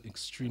 This is an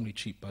extremely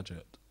cheap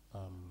budget,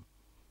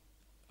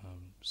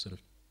 sort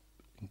of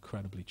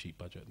incredibly cheap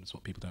budget. And it's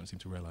what people don't seem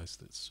to realize.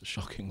 That's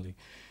shockingly,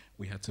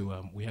 we had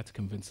to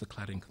convince the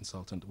cladding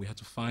consultant. We had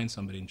to find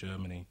somebody in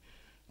Germany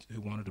who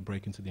wanted to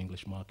break into the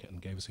English market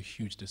and gave us a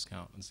huge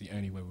discount. It's the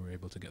only way we were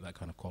able to get that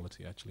kind of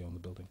quality actually on the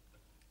building.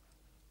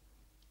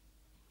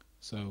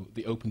 So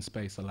the open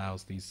space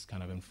allows these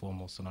kind of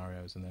informal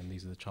scenarios, and then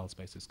these are the child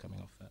spaces coming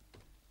off that.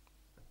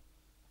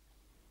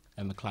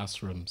 And the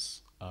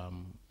classrooms,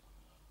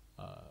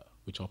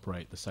 which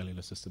operate the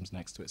cellular systems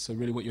next to it. So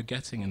really what you're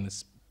getting in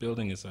this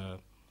building is a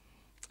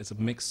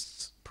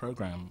mixed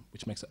program,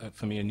 which makes it,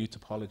 for me, a new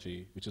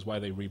topology, which is why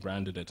they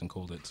rebranded it and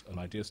called it an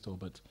idea store.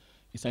 But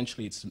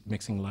essentially it's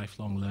mixing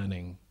lifelong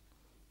learning,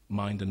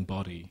 mind and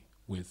body,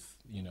 with,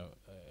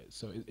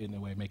 so in a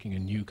way making a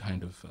new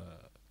kind of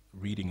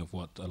reading of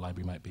what a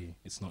library might be.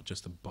 It's not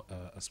just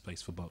a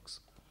space for books.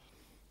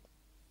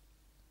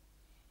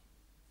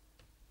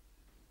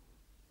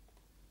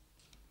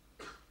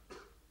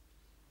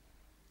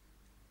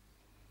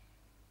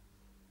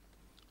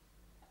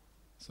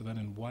 So then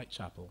in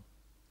Whitechapel,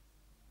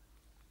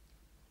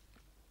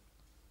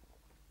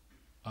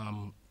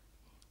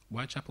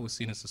 Whitechapel was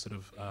seen as the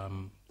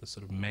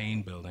sort of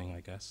main building, I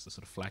guess, the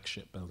sort of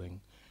flagship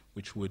building,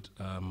 which would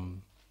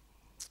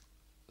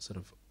sort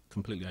of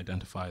completely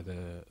identify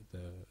the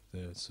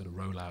sort of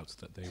rollouts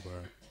that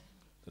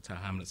Tower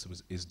Hamlets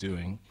is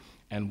doing,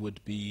 and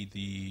would be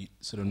the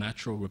sort of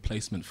natural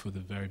replacement for the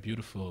very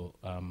beautiful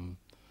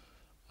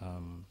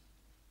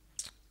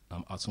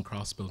Arts and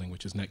Crafts building,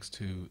 which is next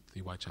to the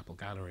Whitechapel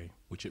Gallery,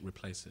 which it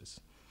replaces.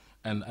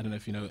 And I don't know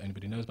if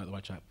anybody knows about the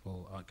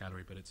Whitechapel Art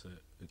Gallery, but it's an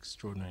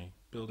extraordinary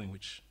building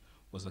which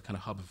was a kind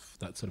of hub of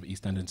that sort of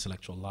East End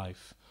intellectual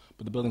life.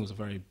 But the building was a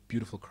very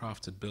beautiful,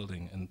 crafted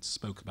building and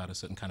spoke about a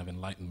certain kind of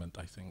enlightenment,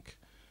 I think.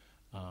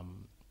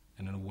 And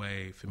in a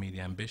way, for me,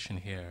 the ambition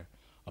here,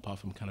 apart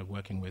from kind of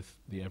working with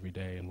the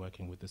everyday and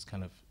working with this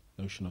kind of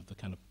notion of the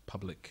kind of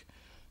public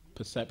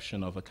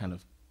perception of a kind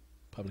of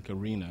public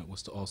arena,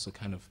 was to also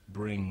kind of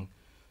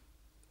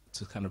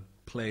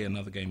play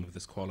another game of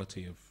this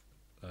quality of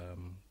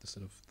the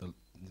sort of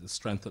the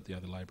strength that the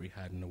other library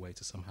had, in a way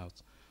to somehow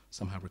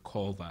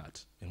recall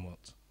that in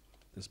what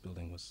this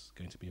building was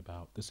going to be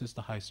about. This is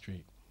the High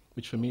Street,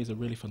 which for me is a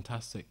really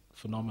fantastic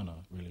phenomena,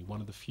 really.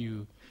 One of the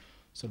few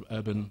sort of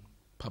urban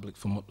public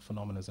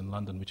phenomena in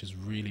London which is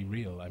really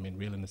real. I mean,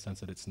 real in the sense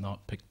that it's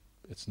not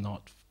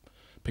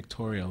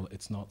pictorial,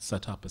 it's not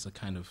set up as a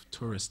kind of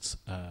tourist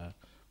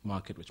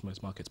market, which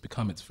most markets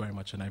become. It's very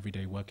much an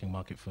everyday working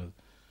market for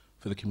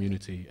the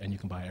community, and you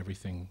can buy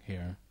everything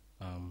here.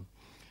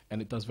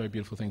 And it does very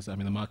beautiful things. I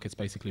mean, the markets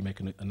basically make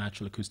a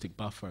natural acoustic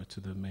buffer to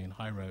the main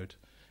high road,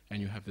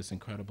 and you have this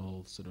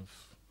incredible sort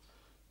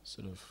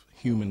of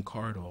human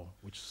corridor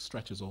which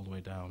stretches all the way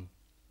down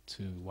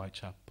to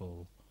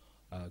Whitechapel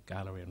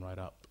Gallery and right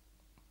up.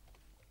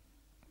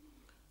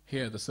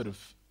 Here,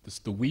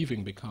 the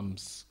weaving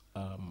becomes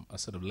a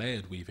sort of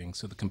layered weaving,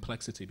 so the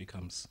complexity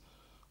becomes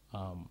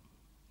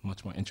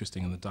much more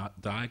interesting, and the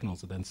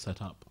diagonals are then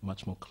set up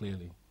much more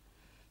clearly.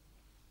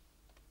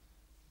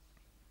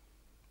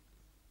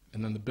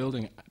 And then the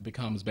building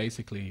becomes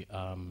basically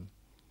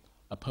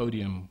a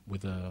podium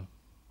with a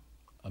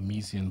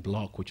Miesian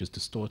block which is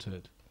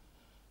distorted,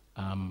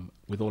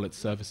 with all its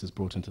services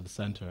brought into the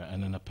center,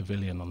 and then a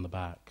pavilion on the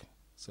back.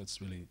 So it's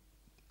really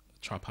a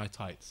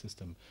tripartite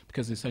system,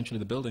 because essentially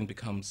the building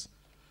becomes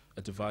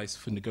a device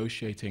for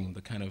negotiating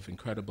the kind of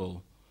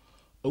incredible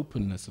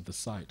openness of the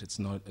site. It's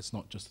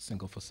not just a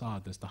single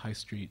facade. There's the High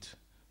Street,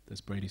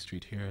 there's Brady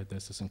Street here,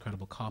 there's this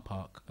incredible car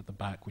park at the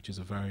back, which is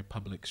a very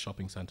public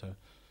shopping center,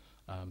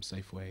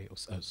 Safeway, or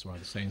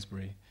rather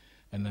Sainsbury.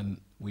 And then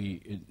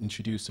we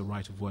introduce a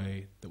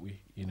right-of-way that we,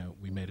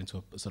 we made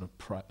into a sort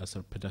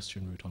of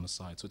pedestrian route on the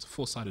side. So it's a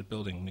four-sided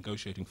building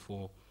negotiating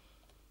four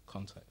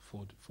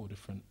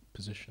different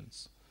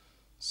positions.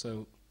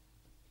 So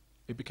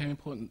it became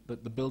important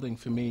that the building,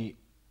 for me,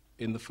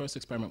 in the first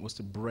experiment, was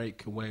to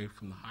break away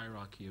from the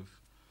hierarchy of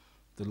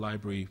the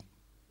library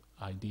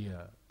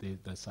idea,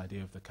 this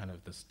idea of the kind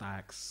of the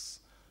stacks,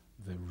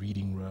 the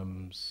reading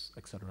rooms,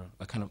 etc.,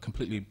 are kind of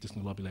completely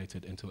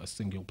discombobulated into a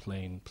single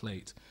plain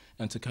plate,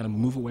 and to kind of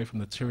move away from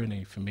the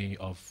tyranny, for me,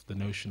 of the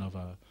notion of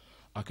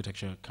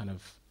architecture kind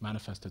of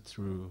manifested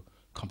through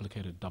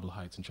complicated double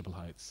heights and triple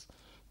heights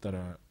that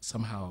are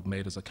somehow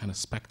made as a kind of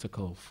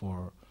spectacle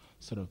for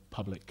sort of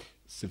public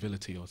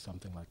civility or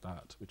something like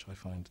that, which I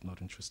find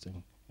not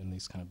interesting in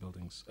these kind of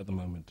buildings at the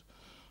moment.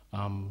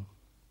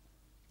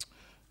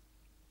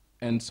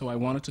 And so I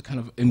wanted to kind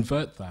of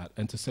invert that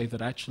and to say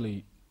that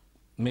actually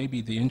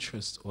maybe the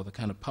interest or the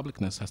kind of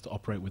publicness has to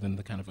operate within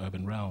the kind of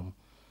urban realm.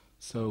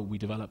 So we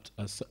developed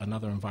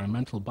another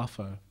environmental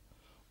buffer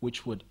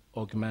which would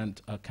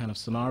augment a kind of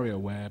scenario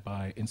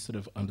whereby instead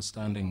of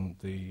understanding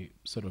the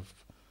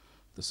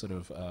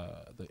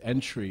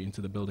entry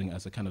into the building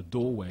as a kind of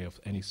doorway of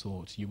any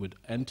sort, you would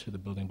enter the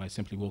building by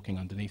simply walking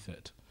underneath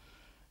it.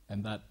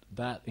 And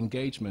that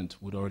engagement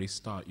would already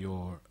start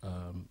your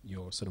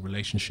sort of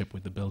relationship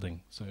with the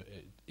building. So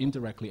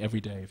indirectly, every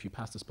day, if you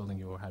pass this building,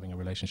 you were having a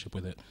relationship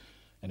with it.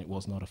 And it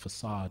was not a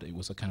facade, it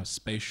was a kind of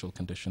spatial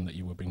condition that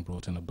you were being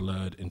brought in, a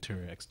blurred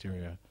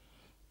interior-exterior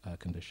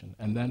condition.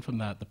 And then from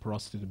that, the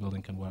porosity of the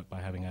building can work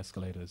by having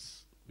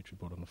escalators, which we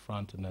brought on the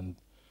front, and then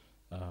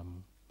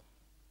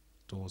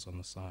doors on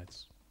the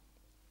sides.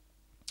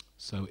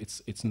 So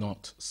it's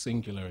not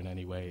singular in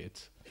any way.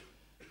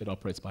 It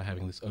operates by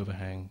having this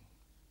overhang.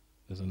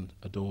 There's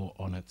a door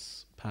on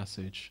its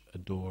passage, a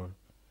door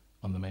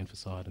on the main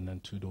facade, and then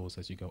two doors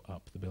as you go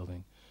up the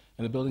building.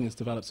 And the building is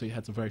developed so it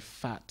has a very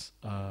fat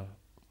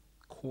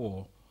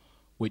core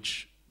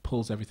which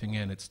pulls everything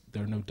in.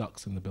 There are no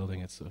ducts in the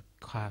building. It's a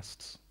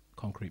cast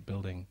concrete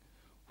building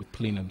with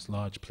plenums,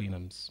 large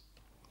plenums,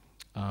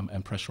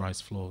 and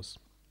pressurized floors.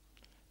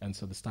 And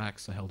so the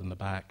stacks are held in the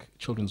back.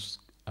 Children's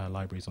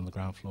libraries on the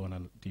ground floor,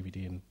 and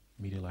DVD and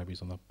media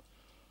libraries on the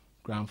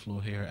ground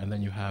floor here. And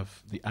then you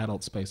have the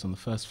adult space on the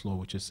first floor,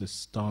 which is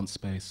this dance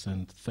space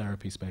and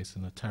therapy space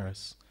in a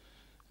terrace.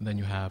 And then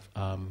you have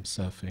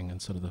surfing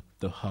and sort of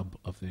the hub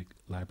of the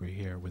library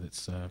here with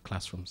its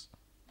classrooms.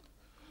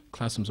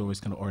 Classrooms are always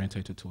kind of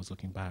orientated towards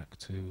looking back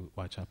to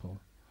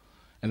Whitechapel.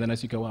 And then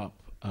as you go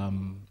up,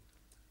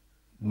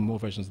 more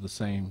versions of the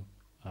same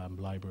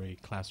library,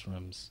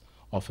 classrooms,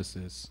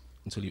 offices,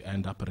 until you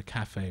end up at a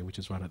cafe, which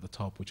is right at the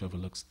top, which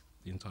overlooks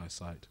the entire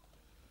site.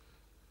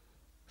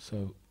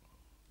 So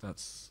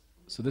this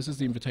is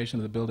the invitation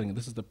of the building.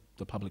 This is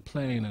the public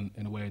plane, and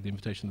in a way, the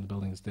invitation of the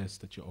building is this,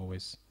 that you're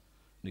always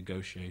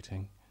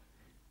negotiating.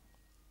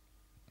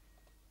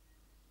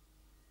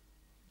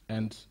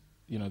 And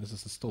this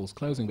is the stalls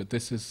closing, but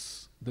this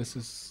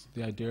is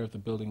the idea of the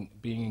building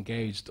being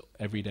engaged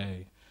every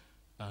day.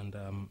 And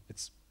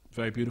it's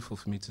very beautiful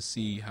for me to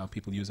see how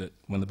people use it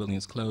when the building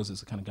is closed.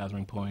 It's a kind of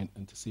gathering point,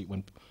 and to see it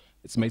when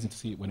it's amazing to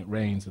see it when it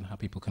rains, and how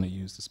people kind of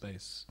use the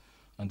space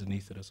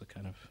underneath it as a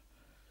kind of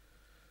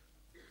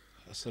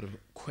a sort of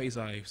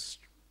quasi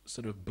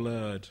sort of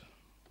blurred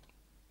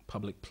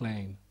public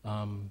plane.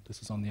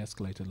 This is on the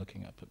escalator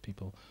looking up at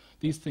people.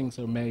 These things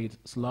are made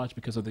large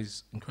because of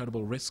these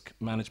incredible risk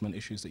management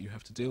issues that you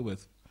have to deal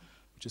with,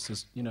 which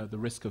is, the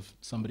risk of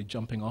somebody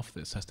jumping off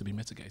this has to be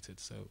mitigated.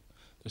 So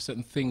there are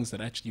certain things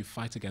that actually you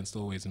fight against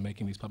always in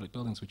making these public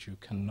buildings, which you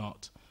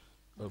cannot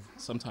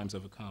sometimes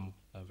overcome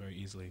very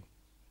easily.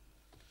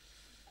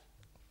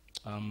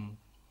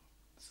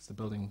 This is the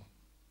building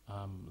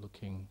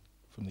looking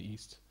from the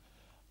east.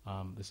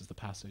 This is the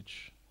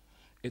passage.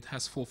 It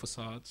has 4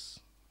 facades.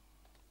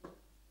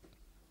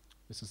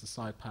 This is the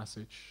side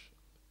passage,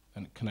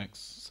 and it connects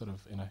sort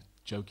of in a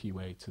jokey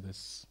way to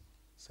this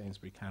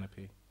Sainsbury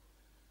canopy.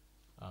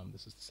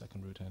 This is the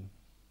second route in.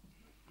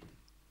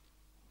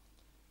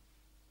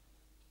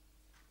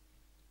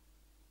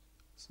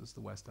 This is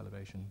the west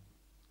elevation.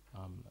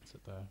 That's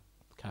it there.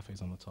 The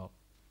cafe's on the top,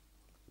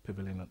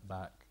 pavilion at the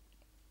back.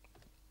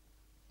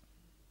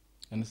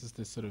 And this is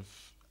this sort of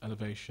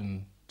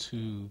elevation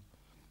to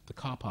the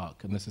car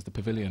park, and this is the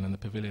pavilion, and the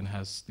pavilion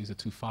has, these are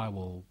 2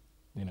 firewall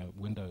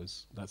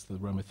windows. That's the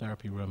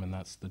aromatherapy room, and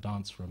that's the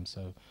dance room.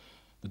 So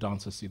the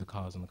dancers see the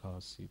cars, and the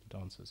cars see the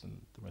dancers,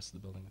 and the rest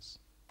of the building is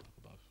up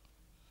above.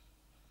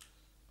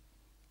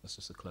 That's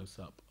just a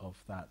close-up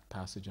of that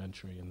passage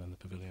entry and then the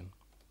pavilion.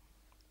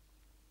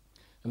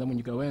 And then when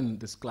you go in,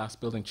 this glass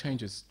building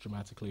changes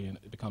dramatically, and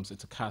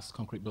it's a cast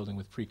concrete building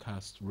with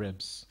precast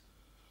ribs,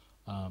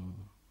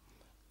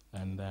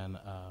 and then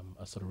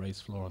a sort of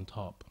raised floor on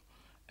top.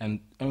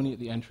 And only at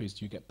the entries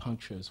do you get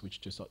punctures,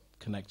 which just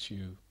connect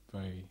you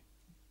very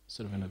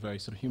in a very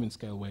sort of human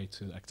scale way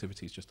to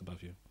activities just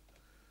above you.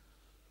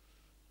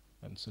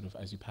 And sort of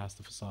as you pass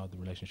the facade, the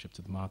relationship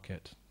to the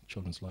market,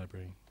 children's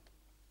library.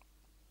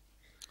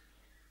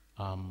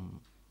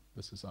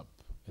 This is up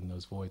in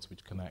those voids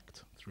which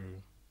connect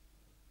through.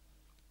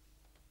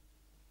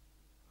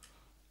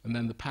 And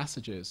then the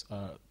passages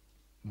are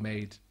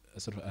made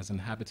sort of as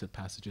inhabited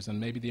passages, and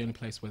maybe the only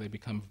place where they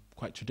become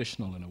quite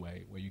traditional in a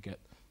way, where you get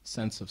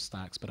sense of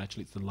stacks, but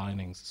actually it's the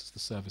linings, this is the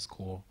service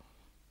core.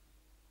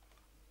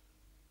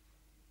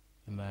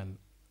 And then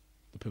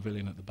the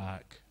pavilion at the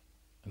back,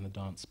 and the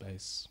dance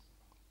space,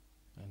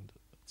 and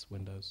its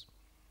windows.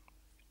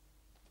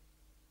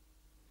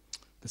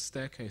 The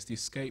staircase, the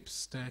escape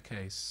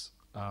staircase,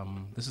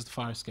 this is the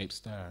fire escape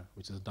stair,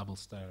 which is a double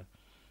stair.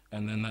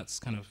 And then that's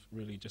kind of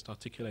really just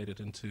articulated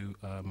into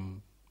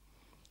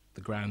the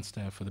grand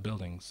stair for the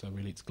building. So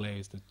really it's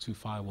glazed, the two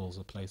firewalls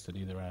are placed at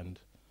either end,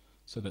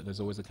 so that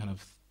there's always a kind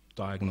of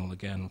diagonal,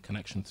 again,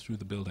 connection through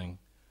the building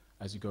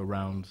as you go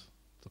around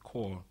the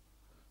core,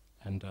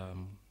 and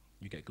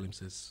you get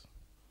glimpses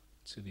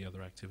to the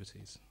other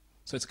activities.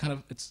 So it's kind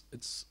of,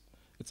 it's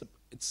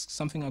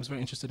something I was very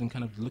interested in,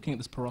 kind of looking at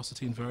this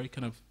porosity in very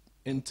kind of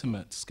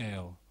intimate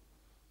scale,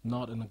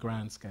 not in a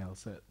grand scale.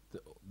 So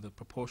the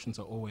proportions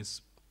are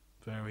always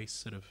very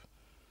sort of,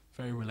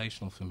 very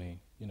relational for me.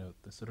 You know,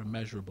 they're sort of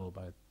measurable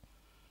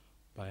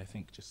by I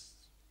think just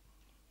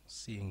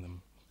seeing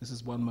them. This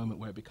is one moment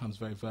where it becomes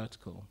very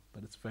vertical,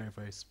 but it's very,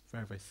 very,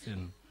 very, very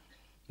thin.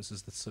 This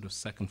is the sort of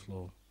second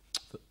floor.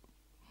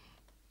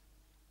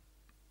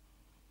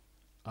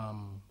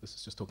 This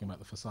is just talking about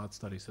the facade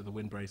study. So the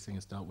wind bracing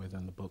is dealt with,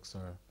 and the books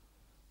are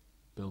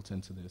built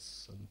into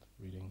this, and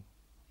reading.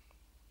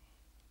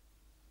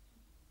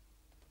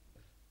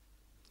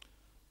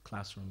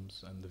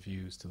 Classrooms and the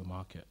views to the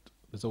market.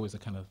 There's always a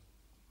kind of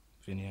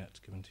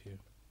vignette given to you.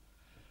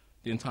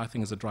 The entire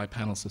thing is a dry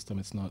panel system.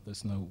 It's not,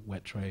 there's no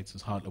wet trades.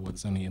 There's hardly, well,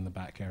 it's only in the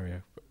back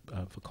area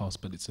for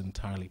cost, but it's an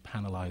entirely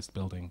panelized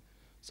building.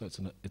 So it's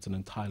an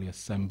entirely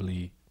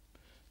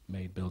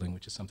assembly-made building,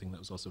 which is something that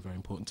was also very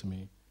important to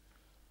me.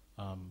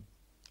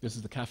 This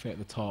is the cafe at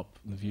the top,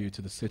 and the view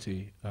to the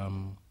city.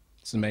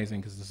 It's amazing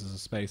because this is a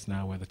space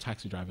now where the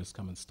taxi drivers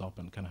come and stop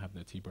and kind of have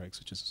their tea breaks,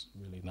 which is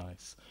really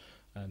nice.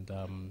 And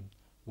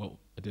what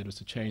I did was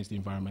to change the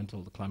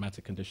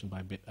climatic condition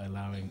by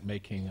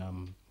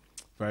making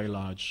very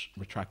large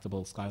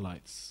retractable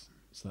skylights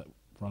so that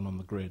run on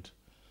the grid,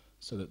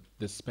 so that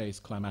this space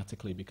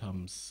climatically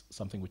becomes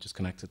something which is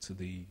connected to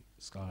the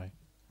sky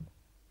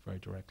very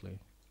directly.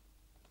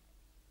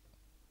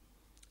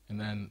 And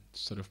then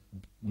sort of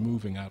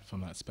moving out from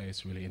that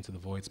space really into the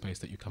void space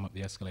that you come up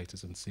the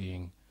escalators and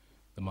seeing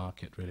the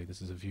market really. This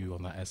is a view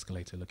on that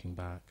escalator looking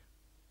back.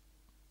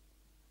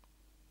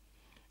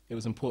 It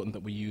was important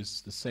that we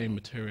use the same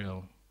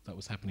material that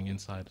was happening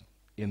inside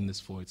in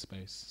this void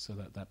space, so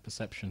that that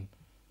perception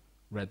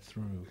read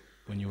through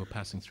when you were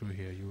passing through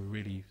here. You were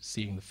really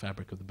seeing the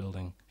fabric of the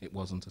building. It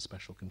wasn't a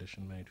special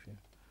condition made for you.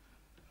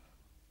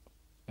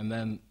 And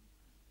then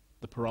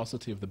the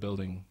porosity of the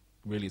building,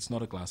 really it's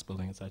not a glass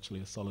building, it's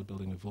actually a solid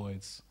building with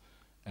voids,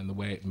 and the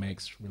way it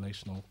makes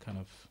relational kind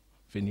of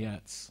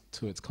vignettes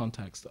to its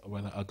context,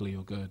 whether ugly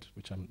or good,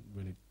 which I'm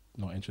really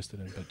not interested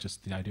in, but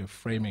just the idea of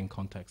framing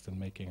context and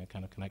making a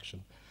kind of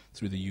connection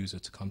through the user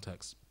to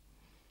context.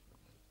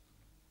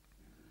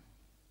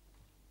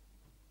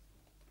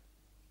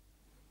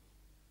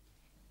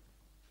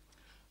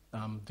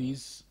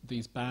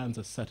 These bands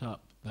are set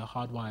up, they're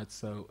hardwired,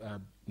 so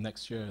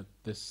next year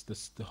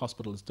the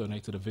hospital has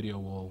donated a video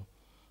wall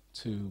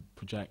to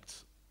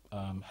project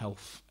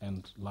health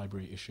and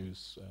library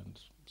issues and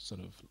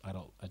sort of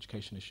adult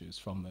education issues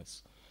from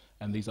this.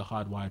 And these are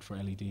hardwired for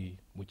LED,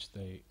 which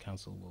the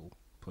council will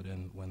put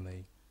in when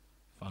they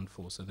fund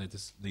for. So they're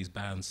just these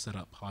bands set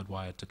up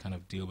hardwired to kind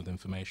of deal with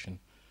information,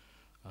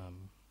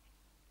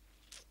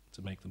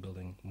 to make the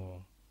building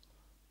more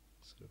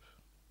sort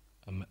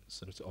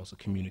of to also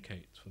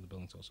communicate, for the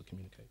building to also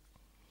communicate.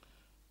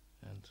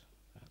 And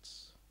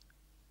that's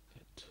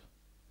it,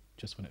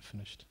 just when it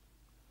finished.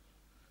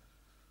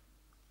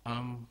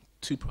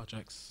 2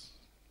 projects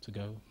to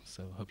go,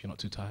 so I hope you're not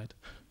too tired.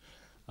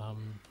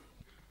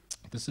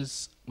 This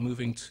is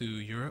moving to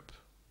Europe,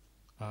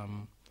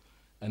 and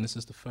this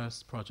is the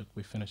first project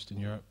we finished in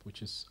Europe,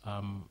 which is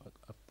a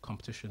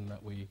competition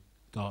that we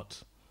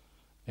got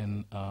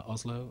in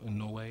Oslo in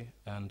Norway,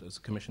 and it was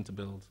a commission to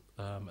build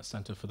a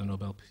center for the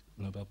Nobel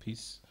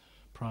Peace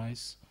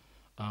Prize.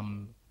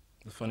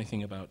 The funny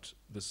thing about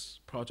this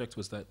project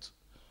was that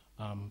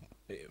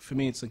for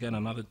me it's again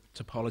another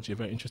topology, a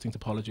very interesting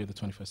topology of the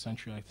 21st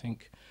century, I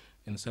think,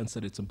 in the sense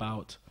that it's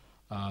about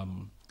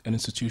an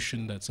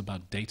institution that's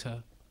about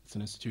data. It's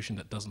an institution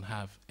that doesn't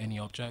have any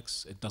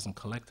objects, it doesn't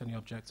collect any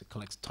objects, it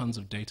collects tons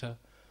of data.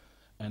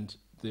 And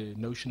the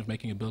notion of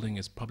making a building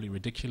is probably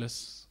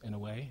ridiculous in a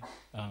way,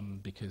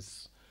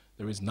 because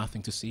there is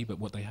nothing to see, but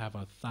what they have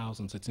are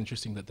thousands. It's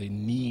interesting that the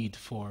need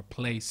for a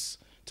place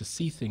to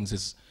see things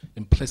is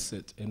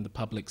implicit in the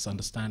public's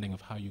understanding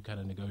of how you kind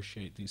of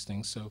negotiate these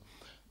things. So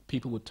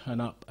people would turn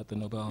up at the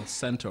Nobel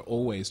Center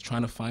always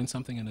trying to find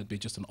something, and it'd be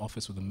just an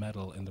office with a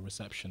medal in the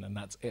reception, and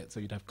that's it. So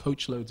you'd have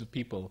coachloads of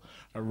people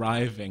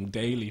arriving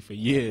daily for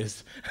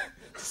years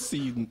to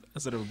see a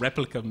sort of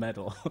replica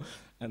medal.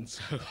 And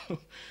so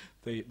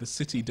the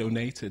city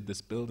donated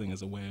this building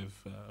as a way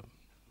of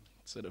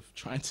sort of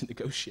trying to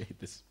negotiate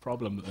this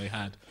problem that they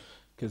had,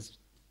 because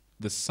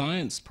the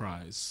science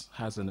prize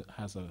has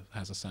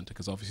a center,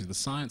 because obviously the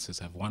sciences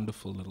have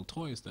wonderful little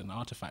toys and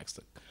artifacts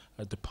that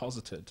are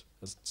deposited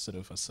as sort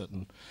of a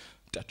certain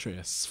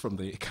detritus from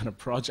the kind of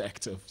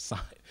project of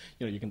science.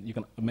 You know, you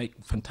can make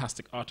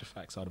fantastic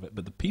artifacts out of it,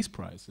 but the Peace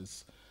Prize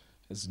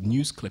is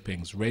news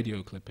clippings,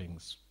 radio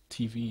clippings,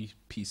 TV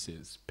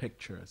pieces,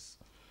 pictures,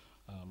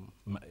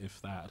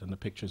 if that, and the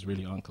pictures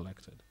really aren't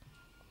collected.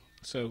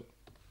 So,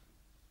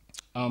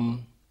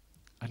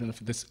 I don't know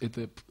if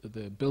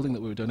the building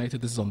that we were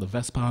donated, this is on the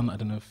Vestbahn. I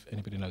don't know if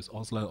anybody knows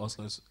Oslo.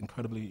 Oslo's an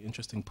incredibly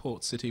interesting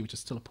port city, which is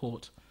still a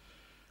port,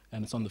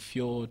 and it's on the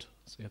fjord,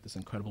 so you have this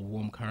incredible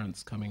warm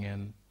currents coming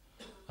in.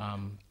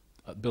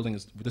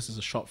 This is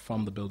a shot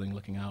from the building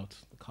looking out,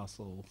 the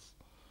castles.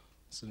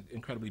 It's an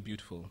incredibly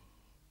beautiful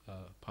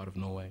part of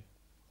Norway.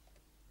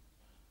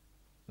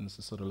 And this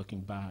is sort of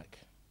looking back.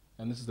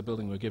 And this is the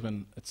building we're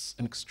given. It's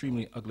an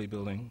extremely ugly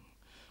building.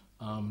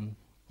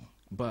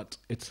 But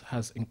it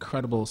has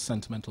incredible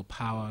sentimental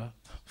power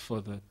for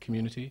the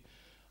community.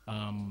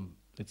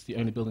 It's the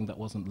only building that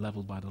wasn't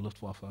leveled by the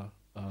Luftwaffe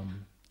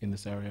in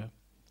this area.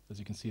 As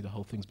you can see, the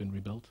whole thing's been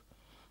rebuilt.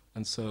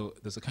 And so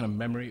there's a kind of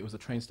memory. It was a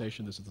train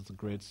station. This is the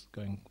grids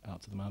going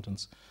out to the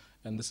mountains.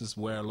 And this is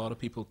where a lot of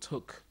people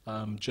took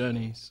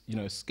journeys, you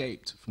know,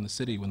 escaped from the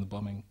city when the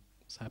bombing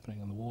was happening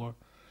and the war.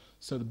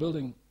 So the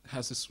building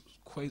has this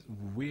quite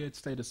weird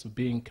status of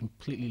being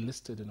completely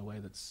listed in a way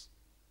that's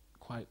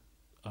quite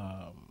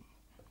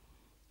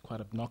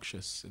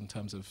obnoxious in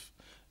terms of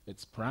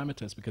its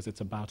parameters, because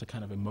it's about a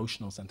kind of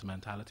emotional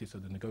sentimentality. So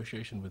the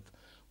negotiation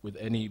with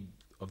any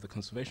of the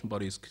conservation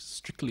bodies is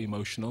strictly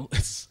emotional.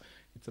 It's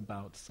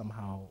about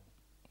somehow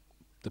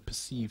the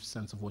perceived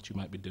sense of what you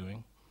might be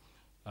doing.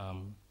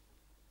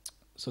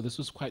 So this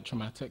was quite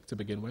traumatic to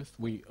begin with.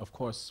 We, of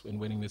course, in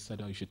winning this,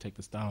 said, "Oh, you should take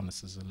this down.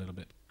 This is a little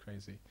bit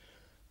crazy."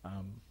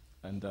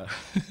 And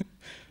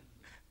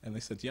they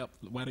said, "Yep,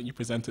 why don't you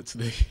present it to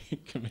the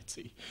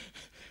committee?"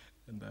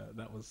 And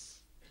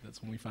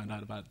that's when we found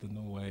out about the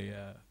Norway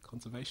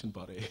conservation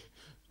body.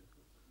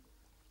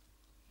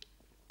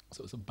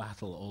 So it was a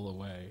battle all the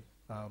way.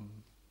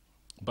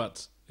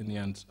 But in the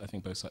end, I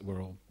think both sides,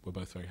 we're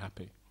both very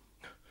happy.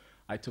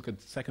 I took a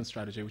second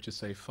strategy, which is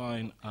say,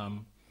 fine,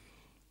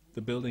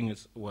 the building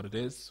is what it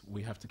is.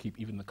 We have to keep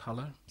even the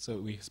color. So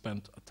we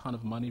spent a ton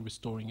of money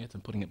restoring it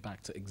and putting it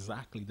back to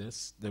exactly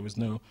this. There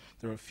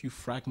are a few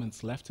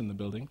fragments left in the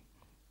building.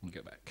 Let me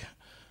go back.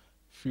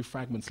 A few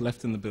fragments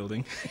left in the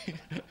building.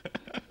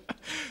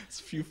 There's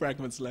a few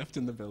fragments left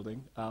in the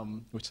building,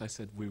 which I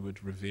said we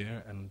would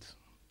revere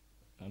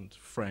and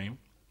frame.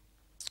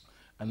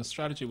 And the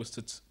strategy was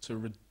to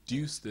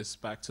reduce this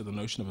back to the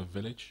notion of a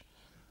village,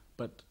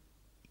 but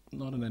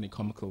not in any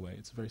comical way.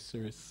 It's a very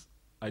serious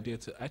idea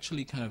to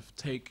actually kind of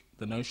take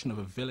the notion of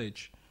a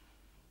village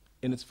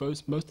in its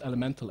most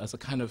elemental as a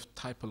kind of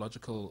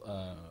typological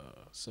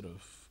sort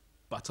of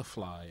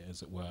butterfly,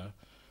 as it were,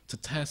 to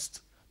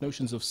test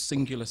notions of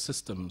singular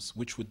systems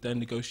which would then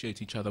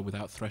negotiate each other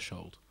without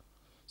threshold.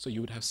 So you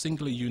would have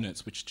singular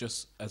units which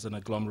just as an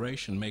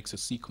agglomeration makes a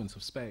sequence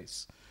of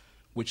space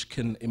which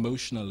can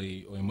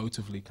emotionally or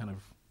emotively kind of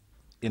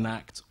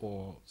enact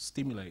or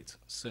stimulate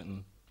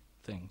certain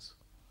things,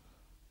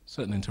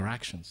 certain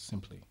interactions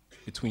simply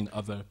between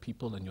other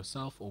people and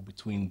yourself or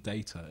between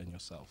data and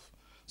yourself.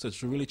 So it's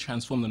to really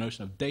transform the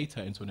notion of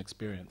data into an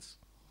experience.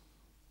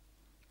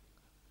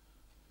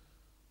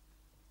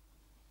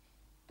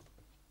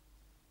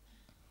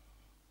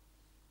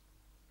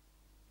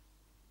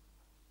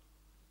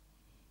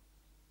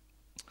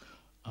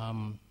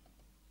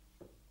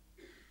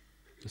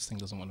 This thing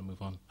doesn't want to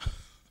move on.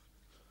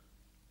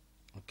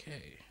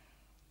 Okay.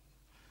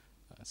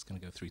 It's going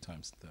to go 3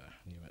 times there.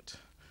 I knew it.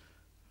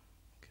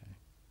 Okay.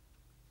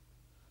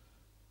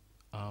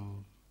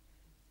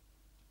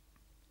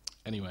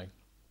 Anyway,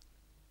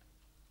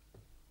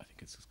 I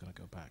think it's just going to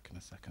go back in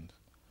a second.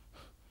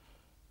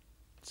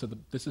 So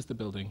this is the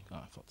building. Oh,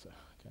 I thought so.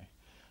 Okay.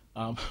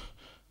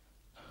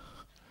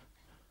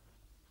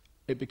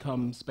 It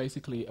becomes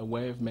basically a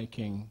way of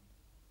making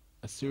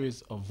a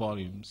series of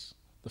volumes.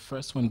 The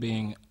first one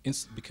being,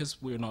 because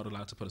we're not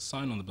allowed to put a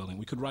sign on the building,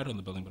 we could write on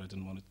the building, but I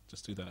didn't want to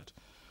just do that.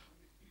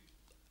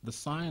 The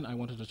sign I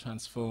wanted to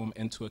transform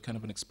into a kind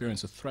of an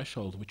experience, a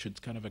threshold, which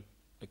would kind of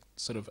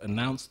sort of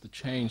announce the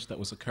change that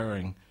was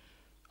occurring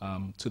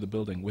to the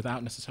building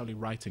without necessarily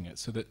writing it.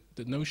 So that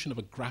the notion of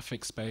a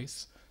graphic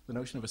space, the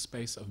notion of a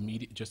space of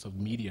media, just of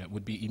media,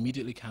 would be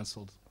immediately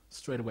cancelled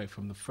straight away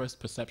from the first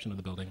perception of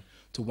the building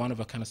to one of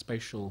a kind of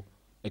spatial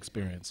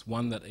experience,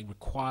 one that it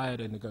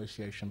required a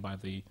negotiation by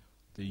the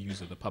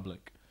user, the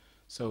public.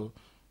 So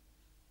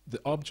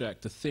the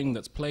object, the thing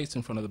that's placed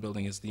in front of the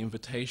building is the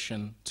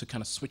invitation to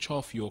kind of switch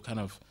off your kind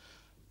of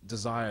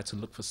desire to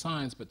look for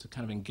signs, but to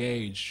kind of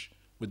engage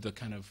with the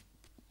kind of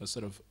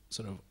sort of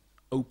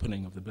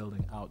opening of the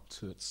building out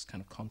to its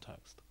kind of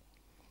context.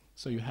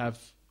 So you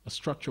have a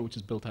structure which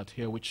is built out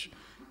here, which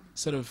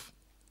sort of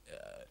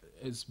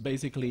is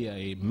basically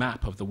a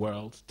map of the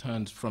world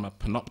turned from a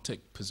panoptic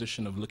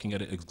position of looking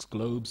at it as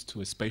globes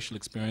to a spatial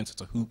experience.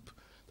 It's a hoop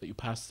that you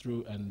pass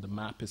through and the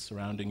map is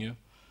surrounding you.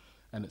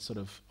 and it sort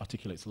of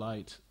articulates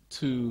light,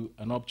 to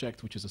an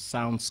object which is a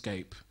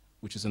soundscape,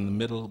 which is in the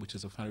middle, which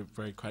is a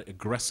very quite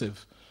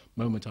aggressive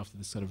moment after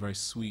this sort of very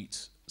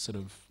sweet sort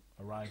of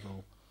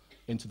arrival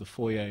into the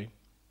foyer.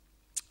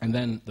 And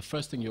then the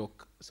first thing you're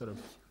sort of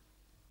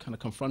kind of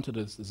confronted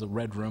is a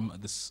red room,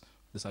 this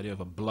idea of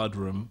a blood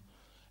room.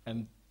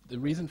 And the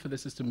reason for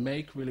this is to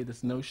make really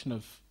this notion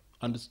of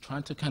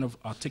trying to kind of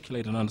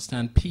articulate and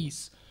understand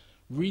peace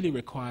really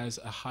requires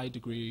a high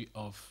degree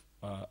of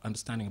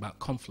understanding about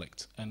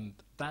conflict. And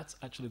that's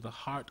actually the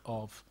heart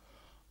of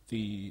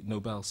the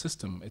Nobel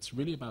system. It's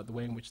really about the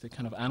way in which they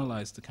kind of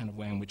analyze the kind of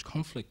way in which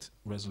conflict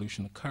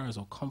resolution occurs,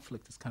 or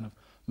conflict is kind of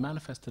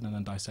manifested and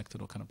then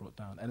dissected or kind of brought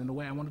down. And in a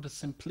way, I wanted to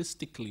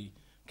simplistically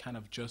kind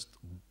of just,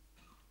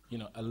 you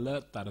know,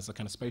 alert that as a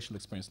kind of spatial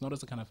experience, not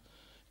as a kind of,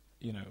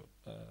 you know,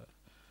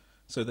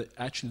 so that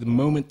actually the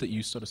moment that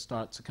you sort of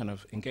start to kind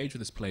of engage with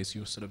this place,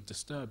 you're sort of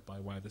disturbed by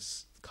why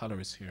this color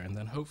is here, and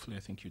then hopefully I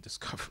think you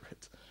discover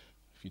it.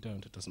 If you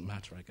don't, it doesn't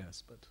matter, I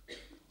guess. But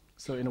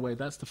so in a way,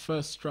 that's the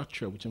first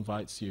structure which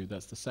invites you.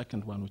 That's the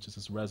second one, which is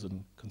this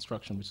resin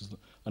construction, which is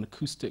an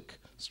acoustic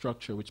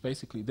structure, which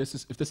basically, this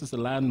is, if this is the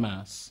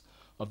landmass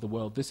of the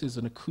world, this is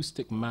an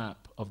acoustic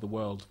map of the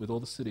world with all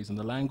the cities and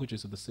the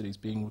languages of the cities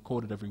being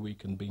recorded every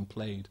week and being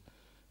played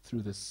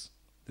through this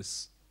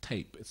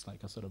tape. It's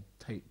like a sort of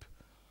tape,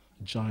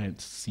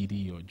 giant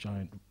CD or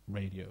giant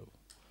radio.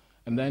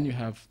 And then you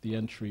have the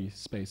entry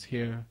space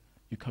here.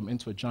 You come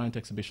into a giant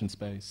exhibition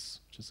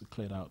space, which is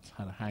cleared out,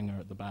 had a hangar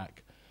at the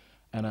back,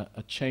 and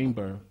a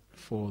chamber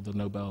for the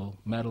Nobel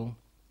medal.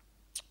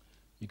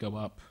 You go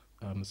up,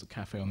 there's a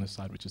cafe on this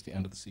side, which is the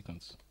end of the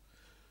sequence,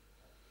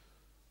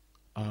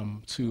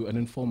 to an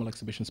informal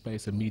exhibition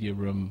space, a media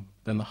room,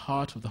 then the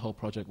heart of the whole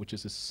project, which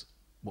is this,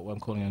 what I'm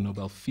calling a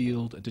Nobel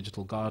field, a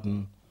digital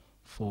garden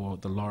for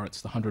the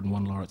laureates, the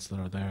 101 laureates that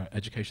are there,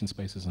 education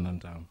spaces, and then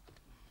down.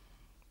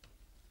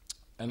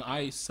 And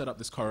I set up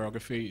this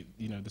choreography,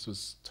 you know, this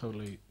was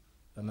totally,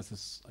 and this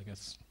is, I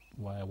guess,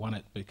 why I won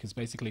it, because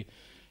basically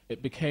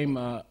it became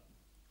a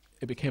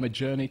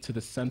journey to the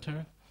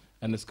center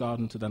and this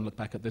garden to then look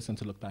back at this and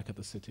to look back at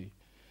the city.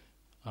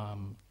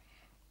 And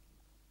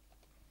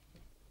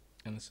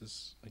this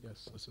is, I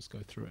guess, let's just go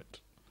through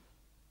it.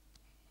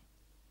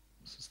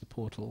 This is the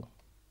portal.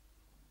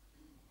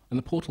 And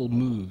the portal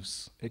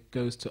moves. It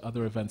goes to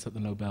other events that the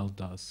Nobel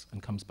does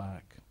and comes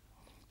back.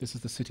 This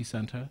is the city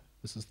center.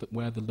 This is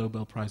where the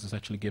Nobel Prize is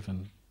actually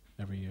given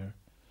every year.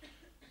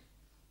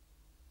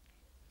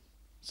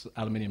 It's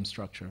aluminium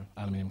structure,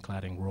 aluminium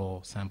cladding, raw,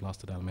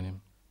 sandblasted aluminium.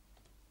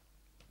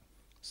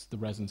 It's the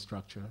resin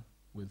structure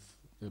with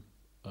the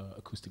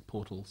acoustic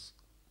portals,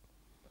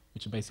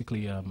 which are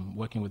basically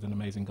working with an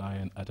amazing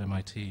guy at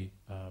MIT,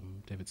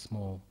 David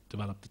Small,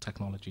 developed the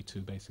technology to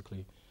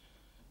basically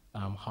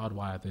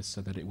hardwire this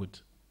so that it would,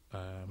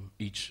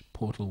 each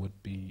portal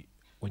would be,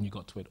 when you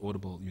got to it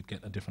audible, you'd get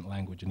a different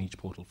language in each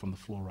portal from the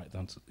floor right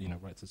down to, you know,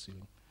 right to the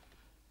ceiling.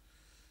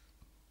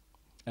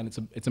 And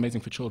it's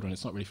amazing for children.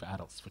 It's not really for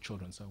adults, it's for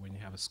children. So when you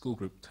have a school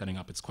group turning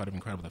up, it's quite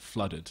incredible. They're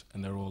flooded,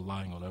 and they're all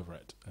lying all over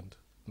it. And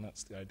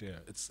that's the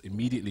idea. It's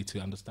immediately to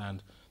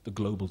understand the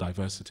global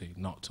diversity,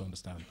 not to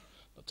understand,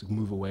 not to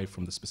move away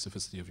from the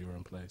specificity of your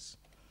own place.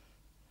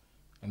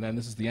 And then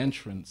this is the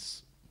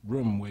entrance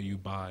room where you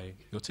buy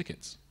your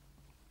tickets.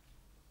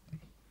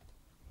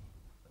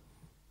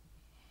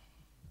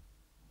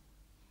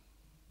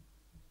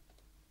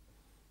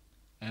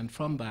 And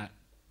from that,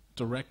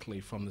 directly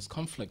from this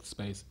conflict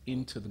space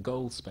into the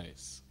gold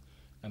space.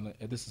 And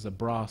this is a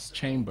brass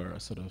chamber, a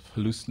sort of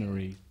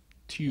hallucinatory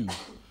tube,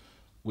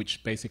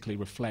 which basically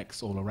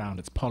reflects all around.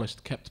 It's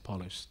polished, kept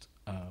polished.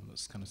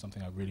 It's kind of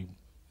something I really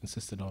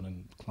insisted on,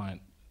 and the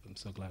client, I'm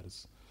so glad,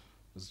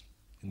 was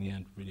in the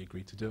end really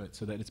agreed to do it.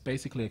 So that it's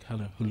basically a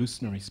kind of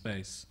hallucinatory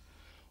space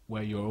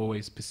where you're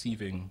always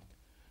perceiving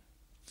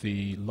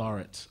the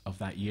laureate of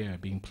that year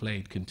being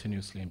played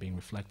continuously and being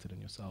reflected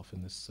in yourself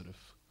in this sort of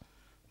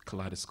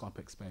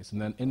kaleidoscopic space.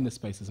 And then in this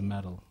space is a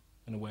medal,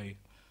 in a way.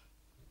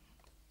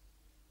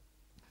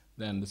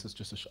 Then this is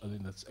just I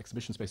think this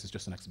exhibition space is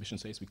just an exhibition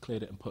space. We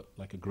cleared it and put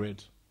like a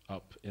grid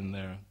up in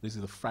there. These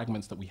are the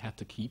fragments that we had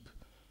to keep,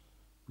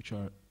 which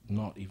are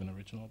not even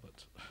original,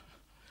 but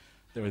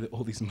there are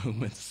all these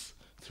moments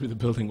through the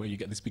building where you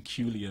get these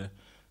peculiar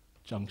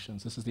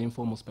junctions. This is the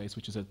informal space,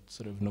 which is a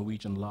sort of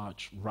Norwegian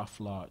larch, rough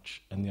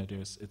larch, and the idea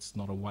is it's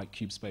not a white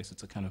cube space,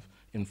 it's a kind of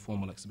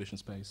informal exhibition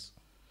space.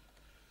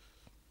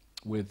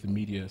 With the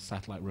media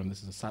satellite room,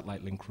 this is a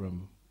satellite link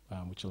room,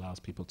 which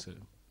allows people to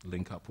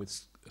link up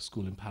with a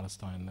school in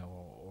Palestine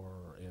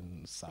or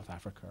in South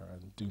Africa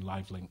and do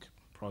live link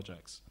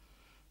projects.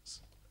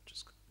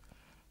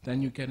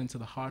 Then you get into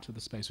the heart of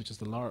the space, which is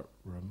the laureate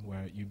room,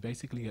 where you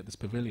basically get this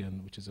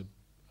pavilion, which is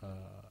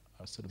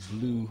a sort of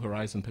blue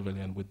horizon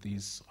pavilion with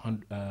these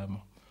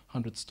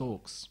 100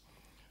 stalks.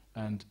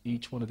 And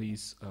each one of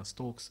these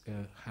stalks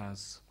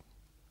has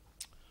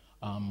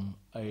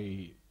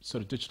a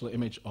sort of digital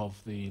image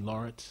of the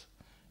laureate,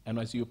 and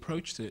as you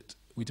approached it,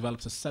 we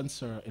developed a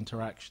sensor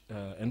interaction,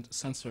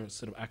 sensor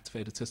sort of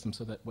activated system,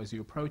 so that as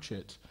you approach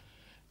it,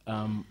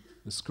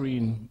 the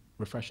screen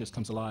refreshes,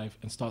 comes alive,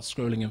 and starts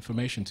scrolling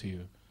information to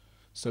you.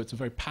 So it's a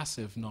very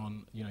passive,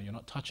 you're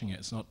not touching it.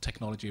 It's not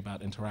technology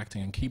about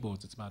interacting in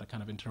keyboards. It's about a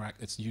kind of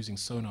it's using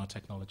sonar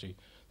technology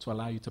to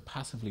allow you to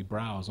passively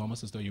browse,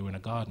 almost as though you were in a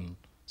garden,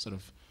 sort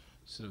of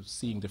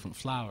seeing different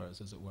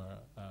flowers, as it were,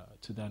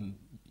 to then,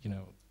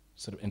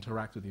 sort of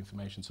interact with the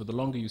information. So the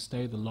longer you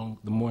stay, the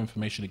more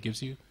information it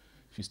gives you.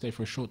 If you stay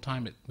for a short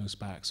time, it moves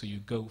back. So you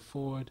go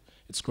forward,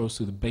 it scrolls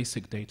through the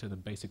basic data, the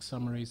basic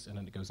summaries, and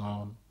then it goes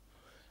on.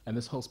 And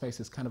this whole space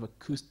is kind of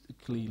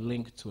acoustically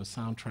linked to a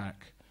soundtrack,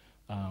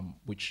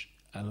 which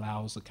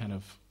allows a kind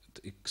of,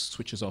 it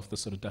switches off the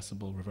sort of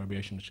decibel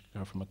reverberation which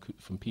can come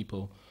from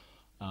people,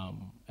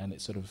 and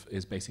it sort of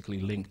is basically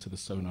linked to the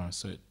sonar,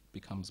 so it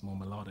becomes more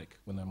melodic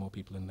when there are more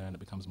people in there, and it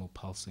becomes more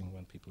pulsing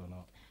when people are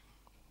not.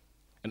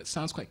 And it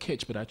sounds quite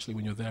kitsch, but actually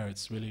when you're there,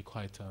 it's really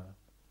quite a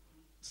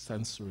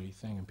sensory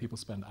thing, and people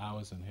spend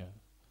hours in here.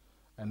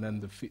 And then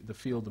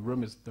the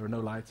room is, there are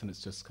no lights, and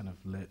it's just kind of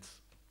lit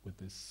with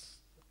this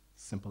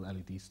simple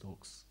LED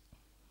stalks.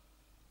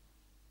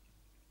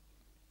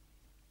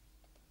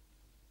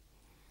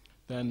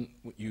 Then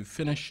you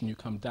finish and you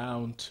come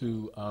down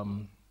to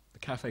the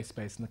cafe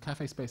space. And the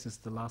cafe space is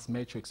the last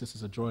matrix. This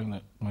is a drawing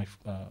that my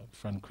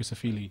friend Chris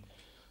Afili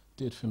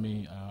did for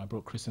me. I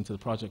brought Chris into the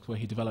project where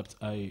he developed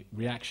a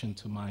reaction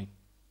to my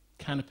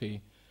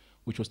canopy,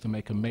 which was to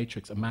make a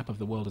matrix, a map of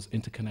the world as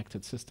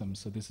interconnected systems.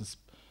 So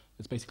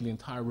it's basically the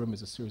entire room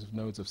is a series of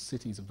nodes of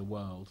cities of the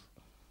world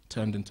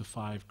turned into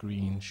 5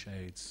 green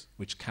shades,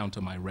 which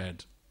counter my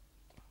red,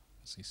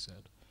 as he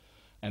said.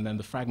 And then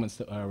the fragments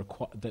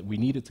that we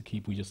needed to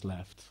keep, we just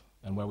left.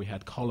 And where we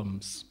had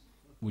columns,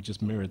 we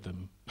just mirrored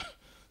them.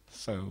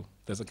 So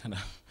there's a kind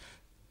of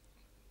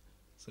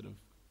sort of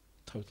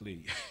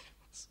totally...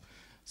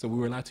 So we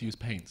were allowed to use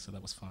paint, so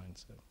that was fine.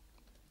 So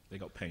they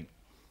got paint.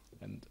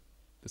 And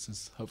this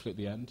is hopefully at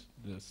the end.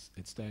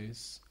 It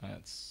stays.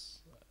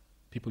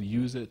 People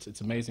use it.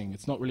 It's amazing.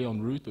 It's not really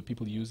en route, but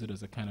people use it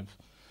as a kind of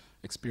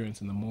experience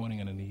in the morning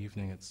and in the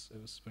evening. It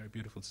was very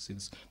beautiful to see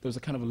this. There was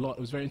it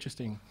was very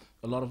interesting.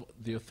 A lot of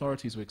the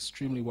authorities were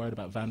extremely worried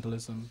about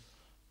vandalism.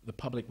 The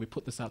public, we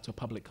put this out to a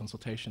public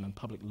consultation, and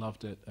public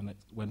loved it, and it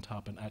went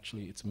up, and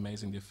actually it's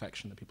amazing the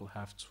affection that people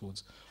have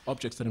towards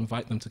objects that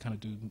invite them to kind of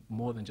do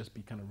more than just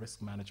be kind of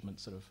risk management,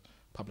 sort of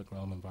public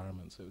realm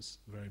environments. So it was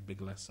a very big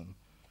lesson.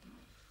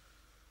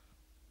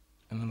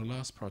 And then the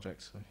last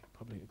project, I'm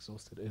probably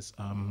exhausted, is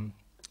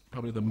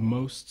probably the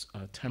most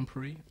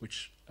temporary,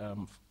 which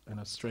in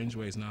a strange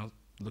way is now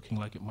looking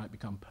like it might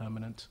become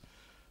permanent,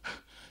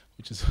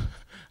 which is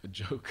a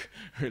joke,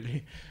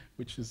 really,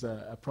 which is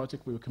a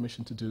project we were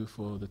commissioned to do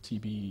for the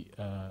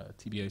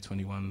TBA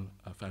 21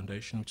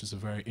 Foundation, which is a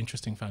very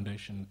interesting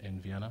foundation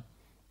in Vienna,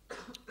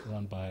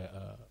 run by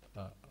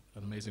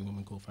an amazing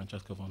woman called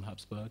Francesca von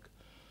Habsburg.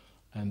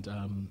 And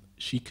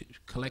she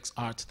collects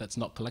art that's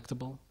not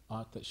collectible,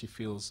 art that she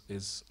feels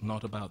is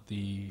not about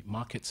the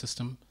market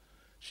system.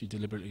 She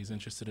deliberately is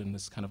interested in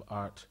this kind of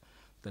art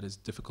that is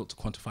difficult to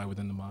quantify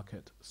within the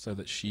market, so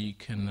that she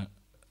can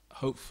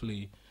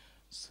hopefully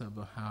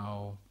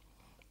somehow,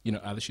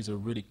 either she's a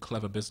really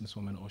clever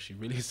businesswoman or she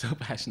really is so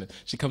passionate.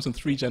 She comes from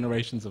 3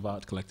 generations of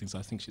art collecting, so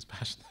I think she's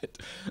passionate.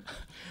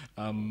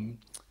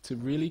 To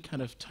really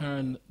kind of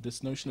turn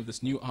this notion of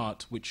this new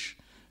art, which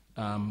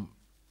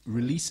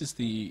releases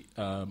the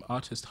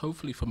artist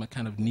hopefully from a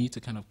kind of need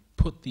to kind of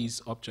put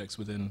these objects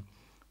within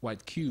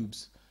white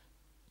cubes,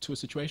 to a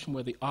situation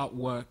where the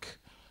artwork,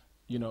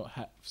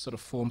 sort of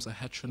forms a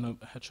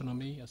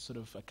heteronomy, a sort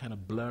of a kind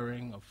of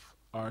blurring of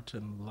art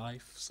and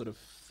life sort of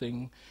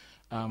thing,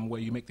 where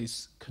you make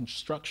these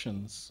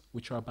constructions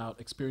which are about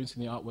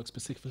experiencing the artwork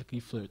specifically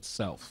for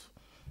itself.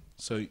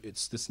 So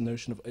it's this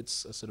notion of,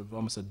 it's a sort of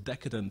almost a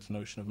decadent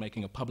notion of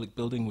making a public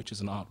building, which is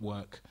an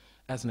artwork,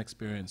 as an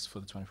experience for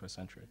the 21st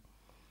century.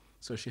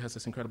 So she has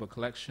this incredible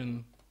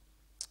collection,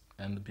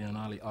 and the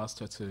Biennale asked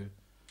her to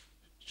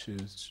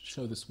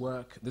show this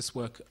work. This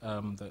work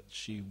that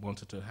she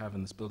wanted to have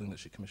in this building that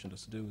she commissioned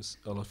us to do was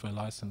Olafur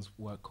Eliasson's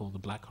work called The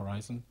Black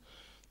Horizon.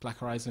 Black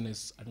Horizon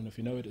is, I don't know if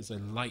you know it, is a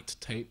light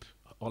tape.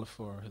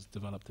 Olafur has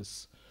developed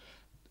this,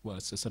 well,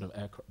 it's a sort of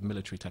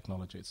military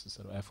technology. It's a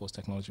sort of Air Force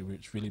technology,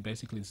 which really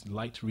basically is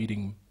light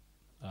reading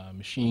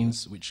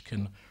machines which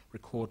can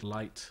record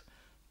light,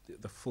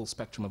 the full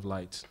spectrum of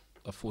light,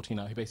 of 14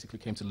 hours. He basically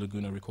came to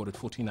Laguna, recorded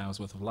 14 hours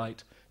worth of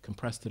light,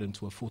 compressed it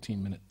into a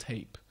 14-minute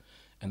tape,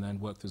 and then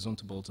worked with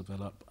Zunterball to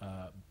develop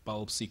a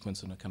bulb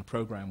sequence and a kind of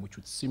program which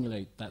would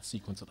simulate that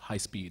sequence at high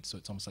speed. So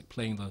it's almost like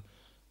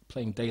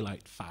playing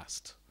daylight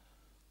fast.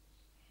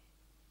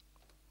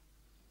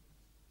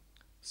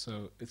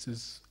 So this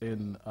is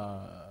in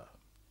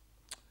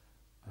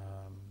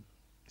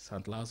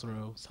Sant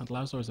Lazzaro. Sant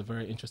Lazzaro is a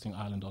very interesting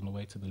island on the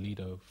way to the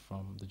Lido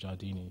from the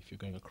Giardini, if you're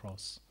going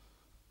across,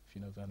 if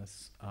you know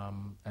Venice.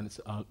 And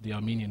it's the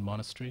Armenian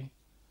monastery.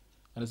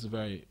 And it's a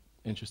very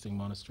interesting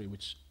monastery,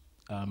 which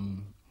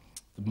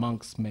the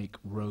monks make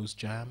rose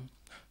jam.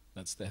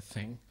 That's their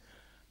thing.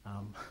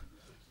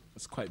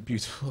 It's quite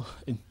beautiful.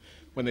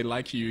 When they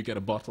like you, you get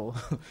a bottle.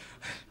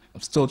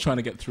 I'm still trying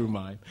to get through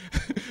mine.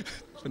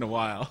 It's been a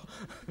while.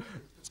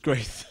 It's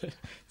great.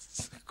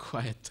 It's a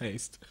quiet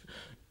taste.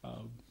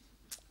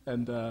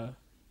 And the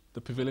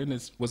pavilion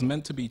was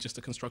meant to be just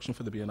a construction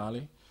for the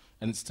Biennale,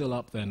 and it's still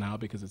up there now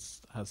because it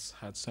has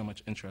had so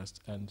much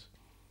interest. And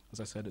as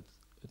I said, it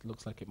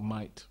looks like it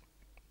might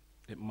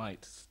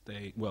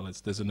stay. Well,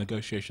 there's a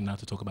negotiation now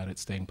to talk about it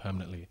staying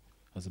permanently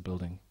as a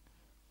building.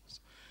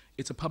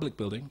 It's a public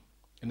building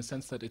in the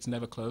sense that it's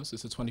never closed.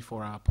 It's a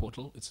 24-hour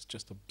portal. It's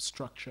just a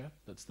structure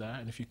that's there,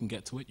 and if you can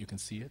get to it, you can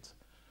see it.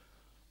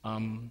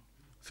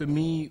 For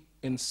me,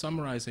 in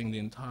summarizing the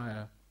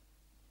entire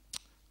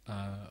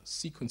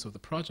sequence of the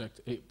project,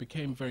 it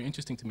became very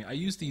interesting to me. I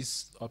use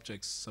these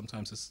objects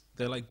sometimes as,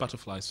 they're like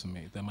butterflies for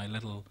me. They're my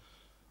little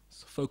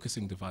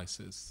focusing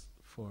devices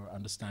for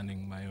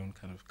understanding my own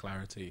kind of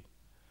clarity.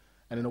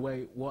 And in a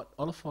way, what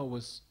Olafur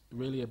was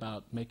really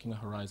about making a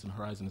horizon.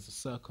 Horizon is a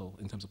circle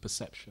in terms of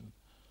perception.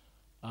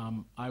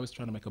 I was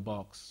trying to make a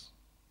box,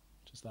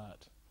 just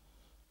that.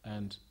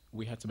 And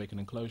we had to make an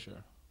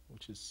enclosure,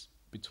 which is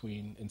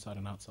between inside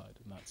and outside,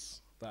 and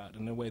that's that.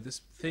 In a way, this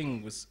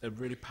thing was a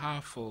really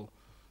powerful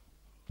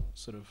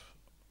sort of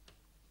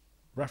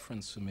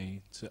reference for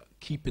me to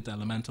keep it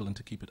elemental and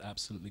to keep it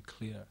absolutely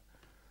clear.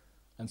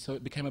 And so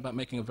it became about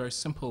making a very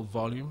simple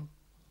volume,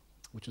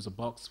 which is a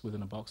box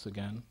within a box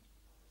again,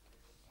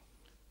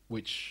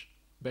 which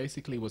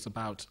basically was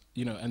about,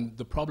 and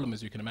the problem,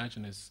 as you can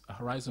imagine, is a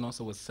horizon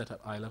also was set at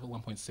eye level,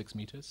 1.6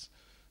 meters.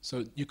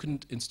 So you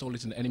couldn't install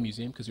it in any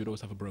museum because you'd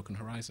always have a broken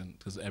horizon,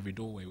 because every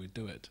doorway would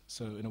do it.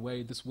 So in a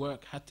way, this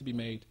work had to be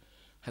made,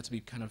 had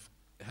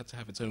to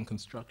have its own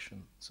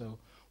construction. So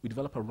we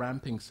developed a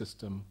ramping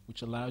system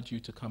which allowed you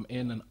to come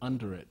in and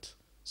under it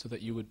so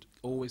that you would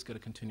always get a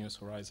continuous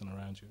horizon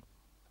around you.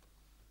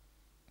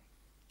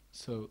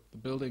 So the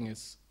building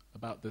is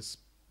about this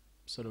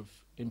sort of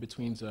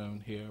in-between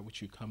zone here,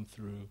 which you come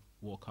through,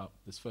 walk up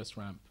this first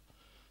ramp.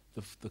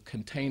 The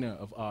container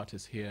of art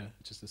is here,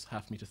 which is this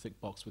half-meter thick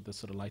box with this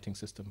sort of lighting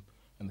system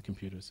and the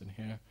computers in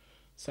here.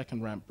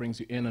 Second ramp brings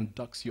you in and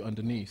ducks you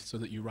underneath so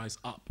that you rise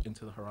up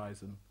into the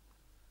horizon.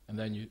 And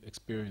then you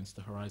experience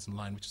the horizon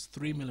line, which is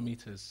 3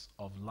 millimeters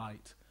of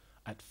light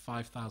at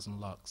 5,000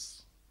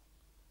 lux,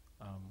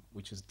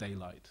 which is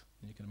daylight.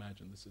 And you can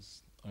imagine this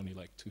is only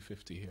like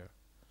 250 here.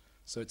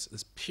 So it's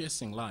this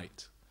piercing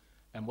light.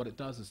 And what it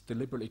does is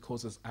deliberately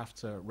causes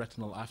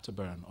retinal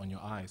afterburn on your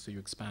eye, so you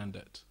expand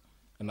it.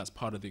 And that's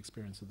part of the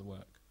experience of the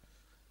work.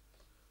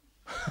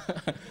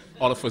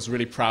 Olaf was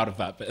really proud of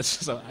that bit,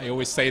 so I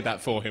always say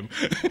that for him.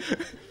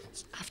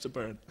 It's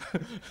afterburn.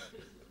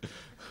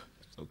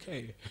 It's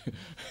okay.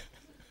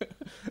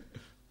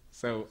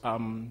 So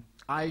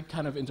I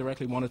kind of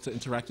indirectly wanted to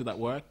interact with that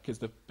work, because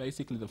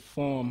basically the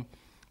form,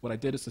 what I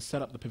did is to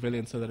set up the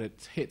pavilion so that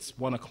it hits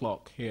 1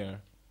 o'clock here,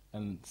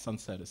 and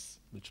sunset is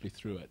literally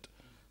through it.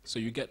 So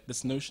you get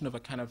this notion of a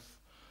kind of,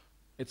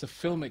 it's a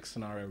filmic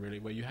scenario really,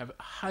 where you have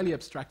a highly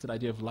abstracted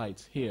idea of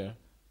light here,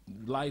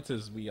 light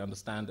as we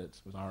understand it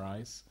with our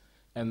eyes,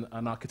 and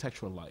an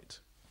architectural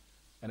light.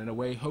 And in a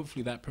way,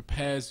 hopefully that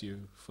prepares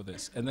you for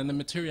this. And then the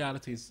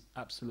materiality is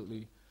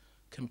absolutely,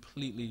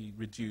 completely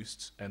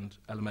reduced and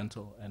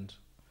elemental and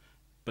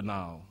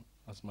banal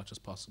as much as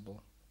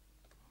possible.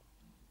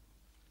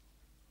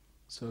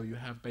 So you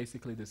have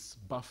basically this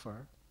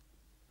buffer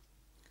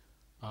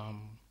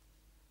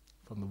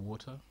from the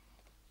water.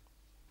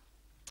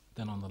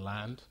 Then on the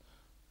land,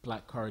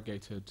 black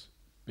corrugated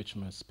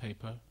bituminous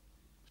paper,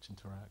 which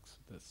interacts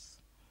with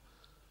this.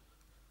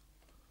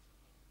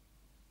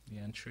 The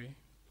entry.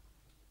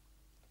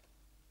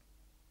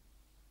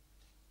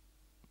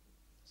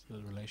 So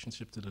the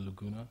relationship to the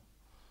laguna.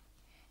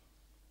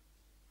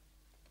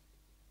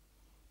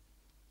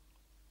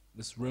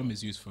 This room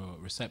is used for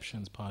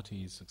receptions,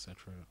 parties,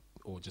 etc.,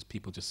 or just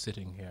people just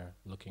sitting here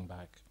looking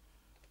back.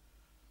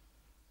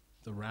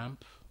 The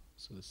ramp,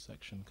 so this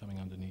section coming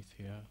underneath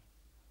here.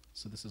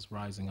 So this is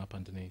rising up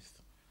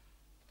underneath.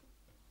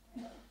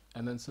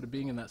 And then sort of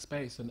being in that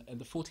space, and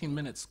the 14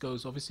 minutes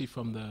goes obviously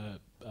from the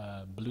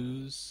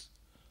blues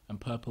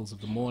and purples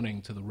of the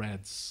morning to the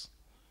reds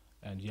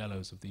and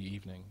yellows of the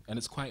evening. And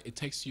it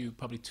takes you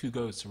probably 2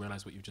 goes to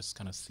realize what you've just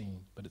kind of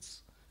seen. But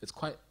it's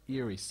quite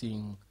eerie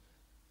seeing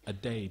a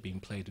day being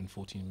played in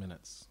 14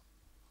 minutes.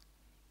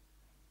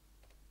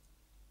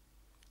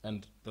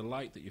 And the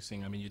light that you're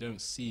seeing, I mean, you don't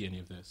see any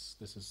of this.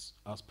 This is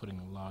us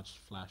putting large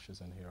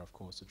flashes in here, of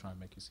course, to try and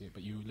make you see it.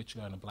 But you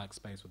literally are in a black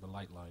space with a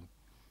light line,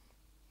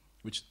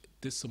 which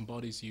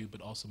disembodies you,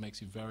 but also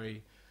makes you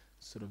very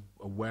sort of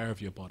aware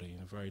of your body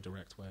in a very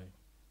direct way.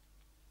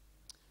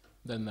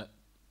 Then that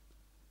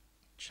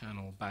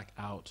channel back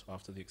out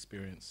after the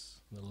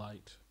experience, the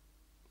light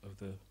of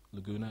the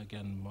laguna,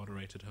 again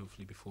moderated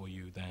hopefully before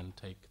you then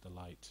take the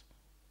light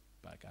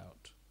back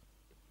out.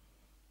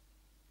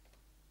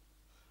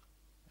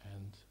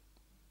 And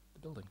the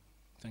building.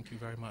 Thank you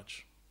very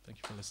much. Thank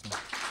you for listening.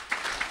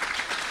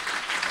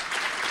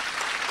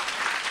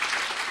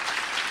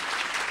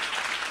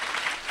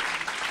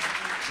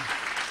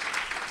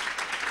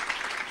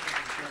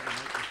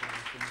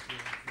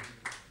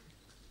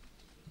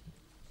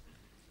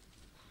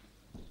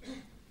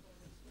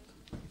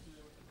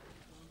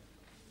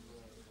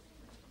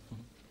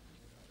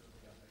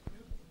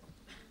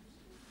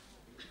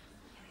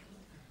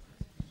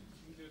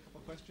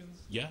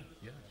 questions? Yeah,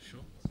 sure.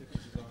 See if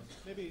this is on.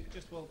 Maybe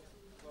just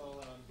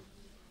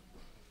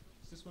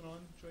is this one on,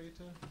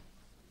 Joyita?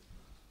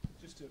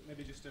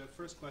 Maybe just a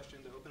first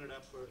question to open it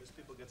up for as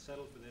people get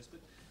settled for this.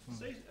 But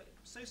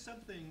say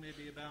something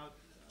maybe about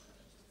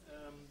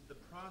the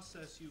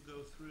process you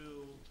go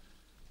through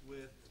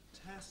with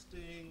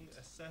testing,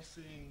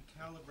 assessing,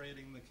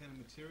 calibrating the kind of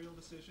material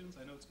decisions.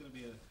 I know it's going to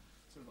be a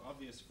sort of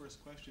obvious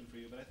first question for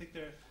you, but I think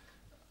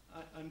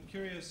I'm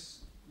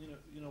curious.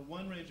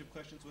 One range of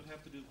questions would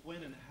have to do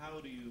when and how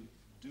do you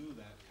do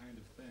that kind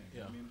of thing?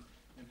 Yeah. I mean,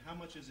 and how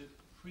much is it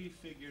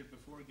prefigured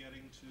before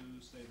getting to,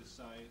 say, the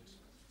site,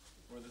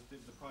 or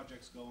the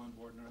projects go on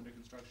board and are under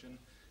construction?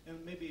 And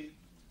maybe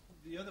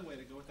the other way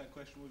to go with that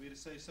question would be to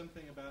say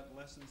something about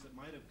lessons that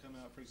might have come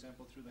out, for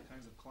example, through the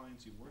kinds of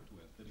clients you've worked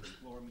with that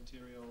explore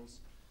material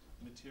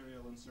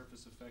and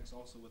surface effects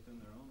also within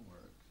their own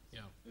work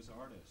as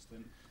artists.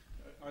 And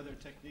are there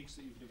techniques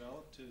that you've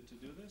developed to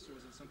do this, or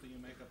is it something you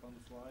make up on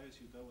the fly as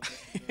you go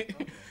with the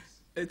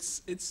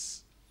projects?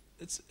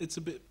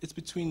 It's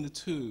between the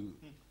two.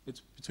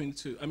 It's between the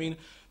two. I mean,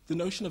 the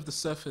notion of the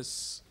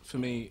surface for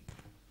me,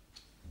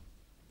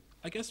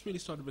 I guess, really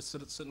started with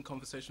certain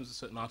conversations with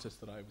certain artists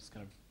that I was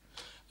kind of,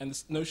 and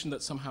this notion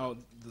that somehow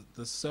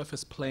the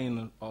surface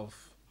plane of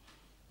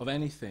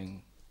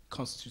anything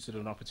constituted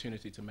an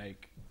opportunity to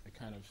make a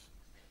kind of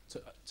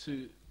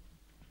to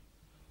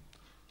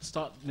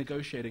start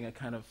negotiating a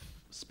kind of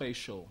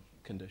spatial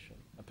condition,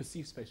 a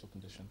perceived spatial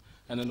condition.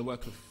 And in the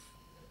work of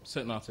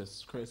certain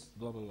artists, Chris,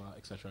 blah, blah, blah,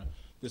 etc.,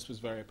 this was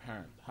very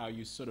apparent, how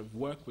you sort of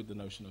work with the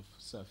notion of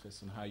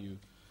surface and how you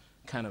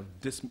kind of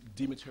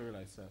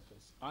dematerialize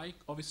surface. I'm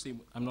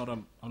not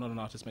an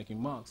artist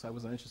making marks, I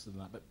wasn't interested in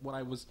that, but what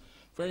I was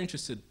very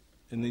interested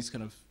in these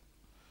kind of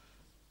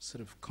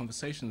sort of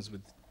conversations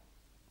with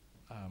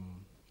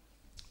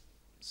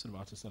sort of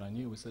artists that I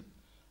knew was that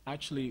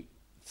actually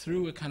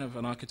through a kind of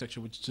an architecture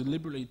which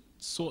deliberately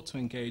sought to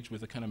engage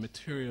with a kind of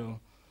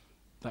material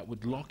that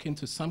would lock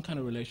into some kind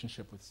of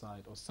relationship with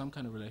site or some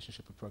kind of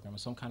relationship with program or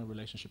some kind of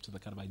relationship to the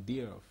kind of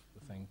idea of the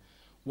thing,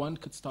 one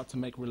could start to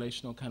make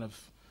relational kind of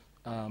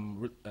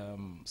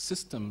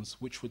systems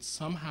which would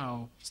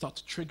somehow start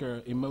to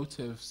trigger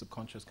emotive,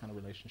 subconscious kind of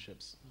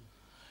relationships.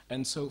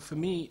 And so for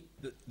me,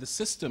 the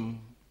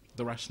system,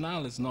 the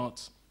rationale is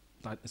not,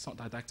 it's not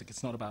didactic,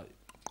 it's not about,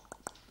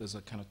 there's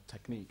a kind of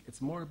technique.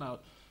 It's more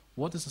about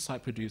what does the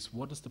site produce,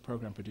 what does the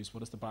program produce, what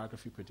does the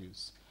biography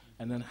produce,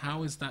 and then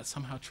how is that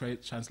somehow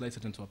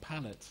translated into a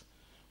palette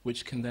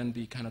which can then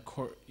be kind of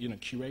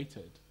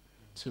curated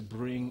to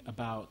bring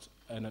about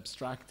an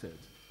abstracted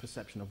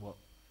perception of what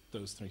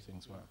those three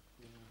things were.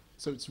 Yeah.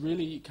 So it's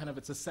really kind of,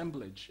 it's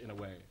assemblage in a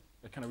way,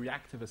 a kind of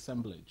reactive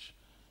assemblage.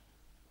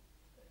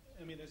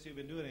 I mean, as you've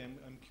been doing it,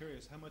 I'm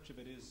curious, how much of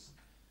it is,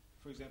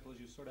 for example, as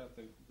you sort out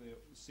the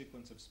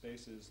sequence of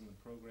spaces and the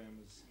program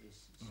is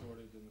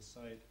sorted in the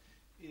site,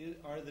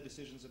 are the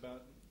decisions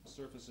about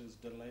surfaces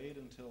delayed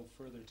until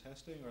further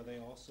testing? Are they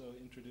also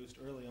introduced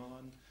early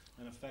on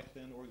and affect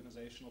then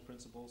organizational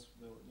principles,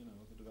 the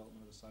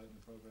development of the site and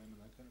the program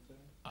and that kind of thing?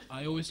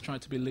 I always try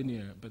to be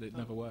linear, but it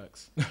never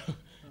works.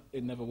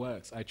 It never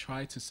works. I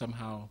try to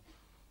somehow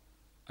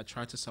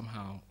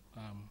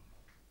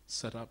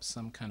set up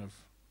some kind of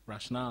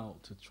rationale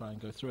to try and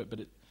go through it,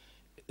 but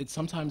it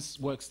sometimes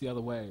works the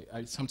other way.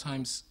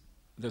 Sometimes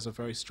there's a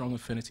very strong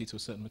affinity to a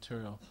certain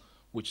material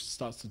which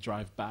starts to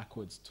drive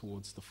backwards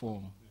towards the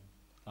form.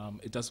 Yeah.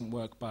 It doesn't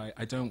work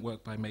I don't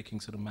work by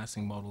making sort of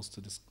massing models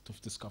to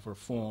discover a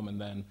form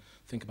and then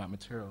think about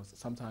materials.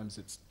 Sometimes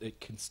it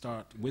can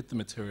start with the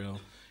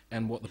material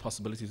and what the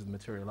possibilities of the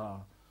material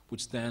are,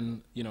 which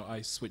then,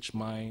 I switch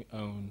my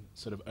own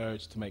sort of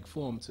urge to make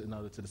form in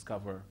order to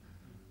discover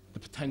the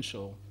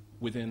potential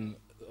within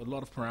a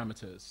lot of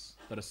parameters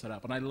that are set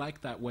up. And I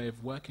like that way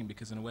of working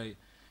because in a way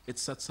it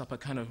sets up a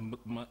kind of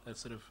a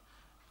sort of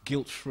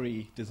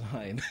guilt-free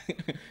design.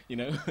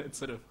 It's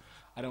sort of,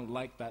 I don't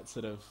like that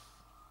sort of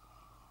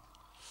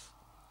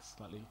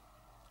slightly,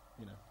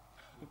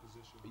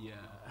 position. Yeah.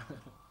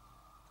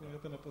 Can I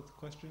open up with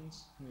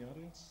questions from the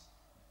audience?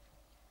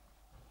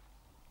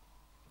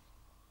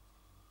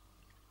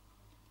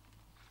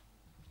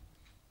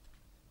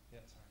 Yeah,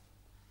 sorry.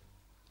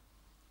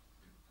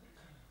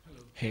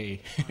 Hello.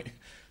 Hey.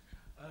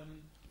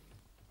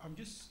 I'm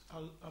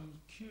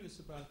curious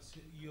about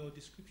your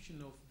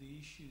description of the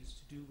issues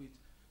to do with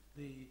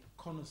the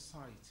corner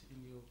site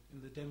in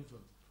the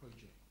Denver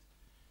project,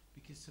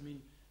 because I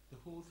mean the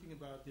whole thing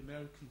about the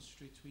American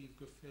streets where you've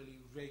got fairly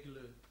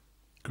regular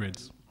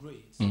grids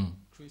creates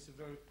a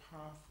very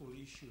powerful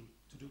issue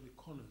to do with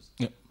corners.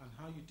 Yep. And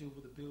how you deal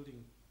with the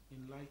building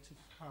in light of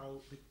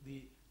how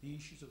the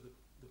issues of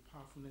the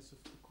powerfulness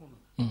of the corner.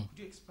 Could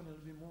you expand a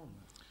little bit more on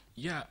that?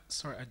 Yeah,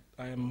 sorry,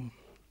 I am.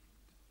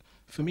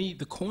 For me,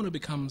 the corner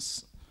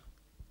becomes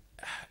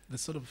the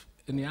sort of,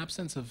 in the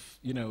absence of,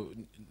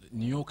 New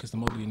York is the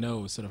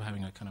model sort of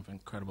having a kind of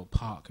incredible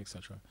park,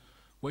 etc.,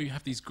 where you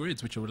have these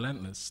grids which are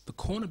relentless, the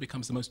corner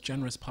becomes the most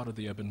generous part of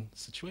the urban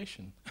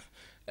situation.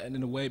 And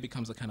in a way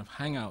becomes a kind of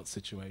hangout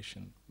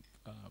situation,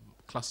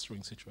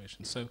 clustering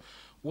situation. So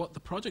what the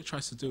project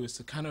tries to do is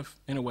to kind of,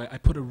 in a way, I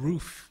put a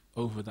roof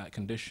over that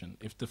condition.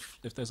 If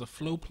there's a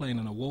flow plane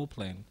and a wall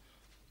plane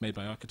made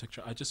by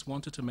architecture, I just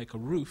wanted to make a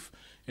roof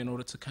in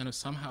order to kind of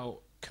somehow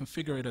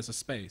configure it as a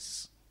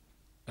space,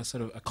 a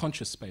sort of a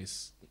conscious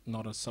space,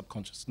 not a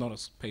subconscious, not a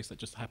space that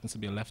just happens to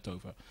be a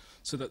leftover.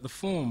 So that the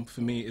form,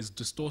 for me, is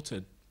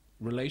distorted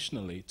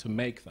relationally to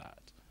make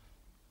that.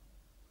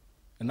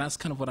 And that's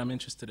kind of what I'm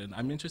interested in.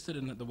 I'm interested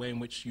in the way in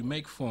which you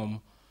make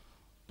form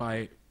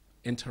by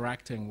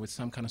interacting with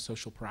some kind of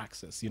social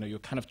praxis. You know, you're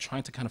kind of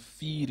trying to kind of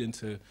feed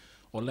into,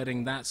 or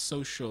letting that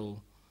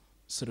social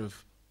sort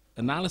of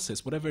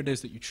analysis, whatever it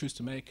is that you choose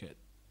to make it,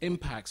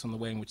 impacts on the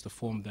way in which the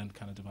form then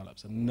kind of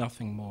develops, and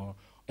nothing more.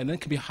 And then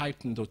it can be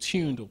heightened or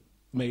tuned or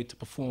made to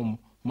perform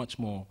much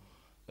more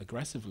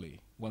aggressively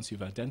once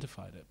you've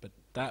identified it. But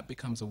that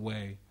becomes a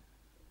way,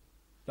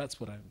 that's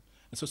what I'm.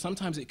 And so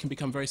sometimes it can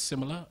become very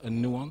similar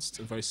and nuanced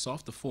and very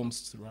soft. The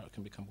forms throughout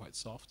can become quite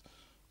soft.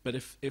 But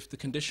if the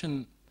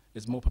condition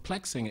is more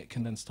perplexing, it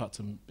can then start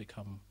to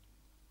become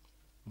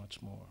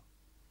much more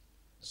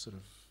sort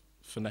of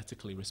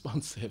phonetically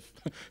responsive.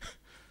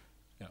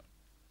 Yeah.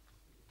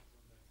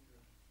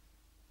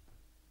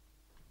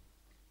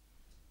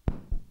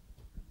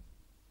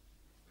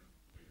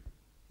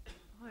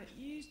 Hi,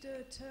 you used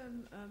the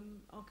term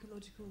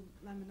archaeological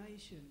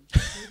lamination,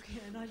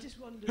 and I just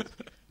wondered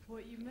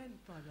what you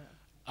meant by that.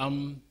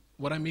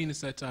 What I mean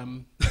is that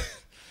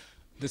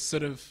this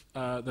sort of,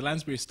 the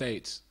Lansbury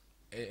estate,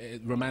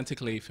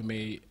 romantically for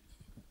me,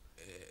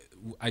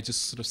 I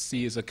just sort of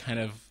see as a kind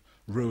of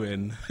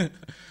ruin,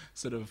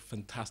 sort of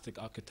fantastic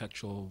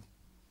architectural,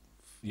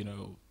 you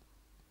know,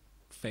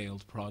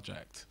 failed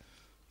project.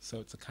 So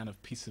it's a kind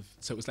of piece of,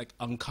 so it was like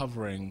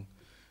uncovering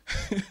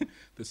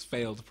this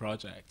failed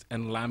project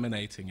and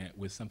laminating it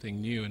with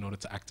something new in order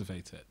to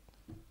activate it.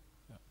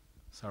 Yeah.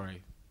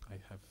 Sorry, I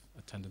have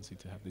a tendency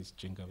to have these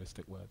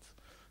jingoistic words.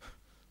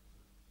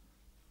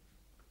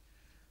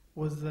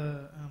 Was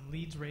the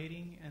Leeds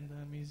rating and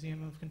the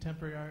Museum of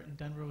Contemporary Art in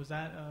Denver, was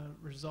that a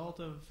result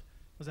of,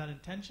 was that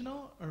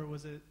intentional, or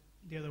was it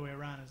the other way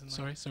around? As in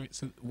Sorry,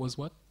 so was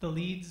what? The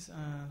Leeds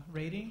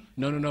rating?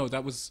 No,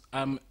 that was,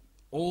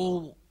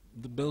 all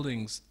the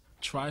buildings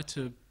try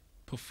to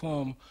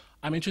perform.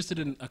 I'm interested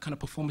in a kind of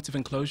performative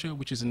enclosure,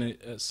 which is in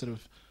a sort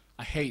of,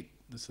 I hate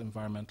this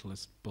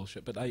environmentalist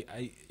bullshit, but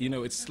I you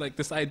know, it's like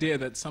this idea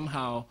that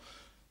somehow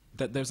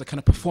that there's a kind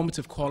of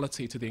performative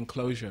quality to the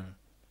enclosure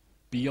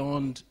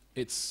beyond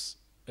its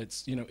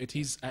you know, it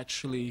is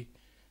actually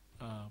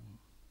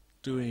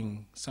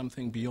doing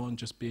something beyond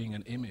just being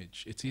an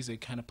image. It is a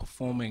kind of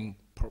performing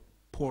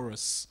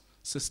porous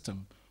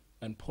system,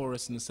 and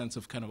porous in the sense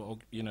of kind of,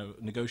 you know,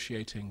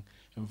 negotiating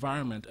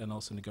environment and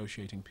also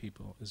negotiating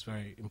people is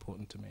very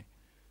important to me.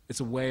 It's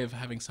a way of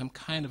having some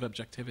kind of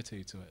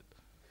objectivity to it.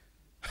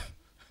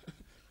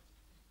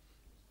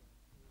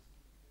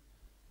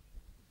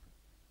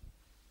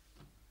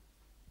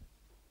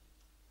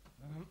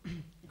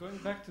 Going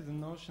back to the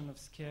notion of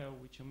scale,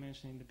 which you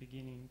mentioned in the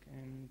beginning,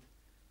 and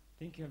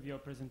thinking of your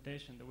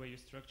presentation, the way you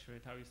structure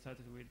it, how you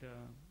started with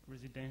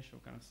residential,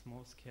 kind of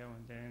small scale,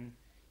 and then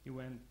you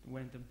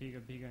went a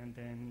bigger, and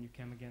then you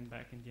came again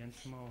back in the end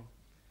small.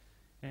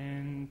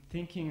 And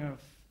thinking of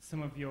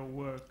some of your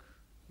work,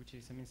 which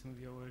is, I mean, some of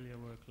your earlier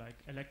work, like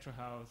Electro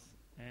House,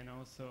 and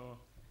also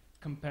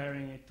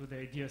comparing it to the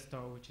Idea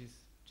Store, which is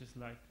just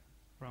like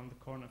around the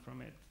corner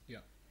from it.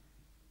 Yeah.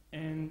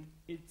 And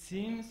it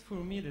seems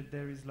for me that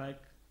there is like,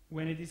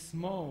 when it is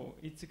small,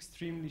 it's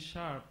extremely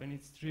sharp and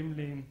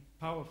extremely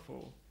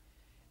powerful.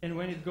 And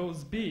when it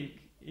goes big,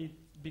 it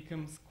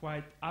becomes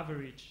quite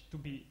average to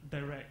be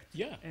direct.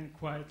 Yeah. And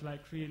quite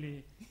like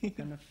really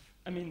kind of,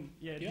 I mean,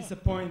 yeah, Yeah.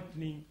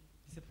 disappointingly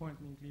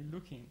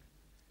looking.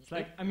 It's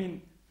like, I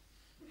mean,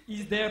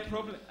 is there a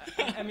problem?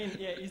 I mean,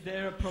 yeah, is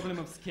there a problem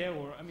of scale,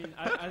 or I mean,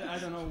 I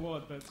don't know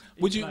what, but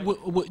Would you?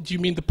 like Do you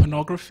mean the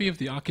pornography of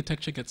the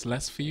architecture gets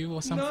less for you,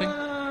 or something?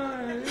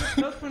 No, it's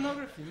not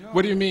pornography. No.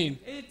 What do you mean?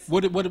 It's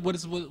What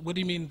do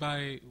you mean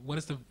by what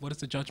is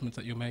the judgment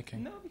that you're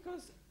making? no,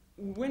 because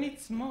when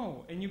it's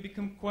small and you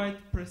become quite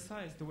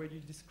precise the way you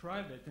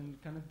describe it, and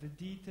kind of the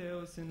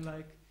details, and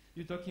like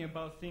you're talking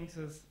about things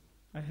as,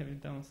 I have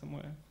it down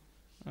somewhere,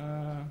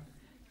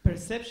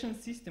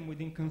 perception system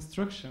within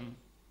construction.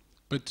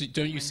 But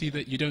don't you see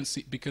that you don't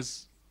see,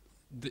 because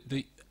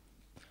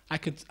I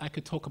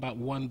could talk about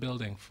one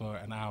building for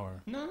an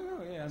hour. No,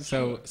 yeah, I'm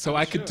So sure.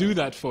 I I'm could sure. do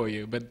that for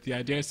you, but the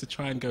idea is to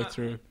try and go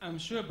through. I'm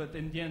sure, but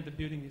in the end, the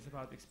building is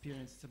about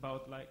experience. It's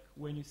about like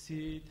when you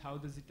see it, how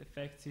does it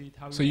affect it,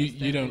 how. So you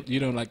understand it.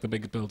 don't like the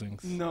big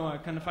buildings? No, I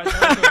kind of I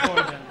try to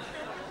avoid them.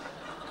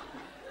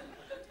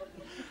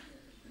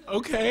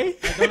 Okay.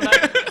 I don't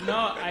like. No,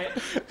 I.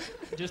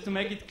 Just to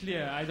make it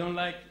clear, I don't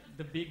like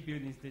the big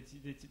buildings that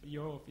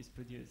your office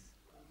produce.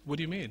 What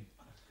do you mean?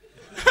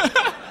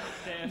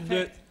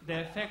 The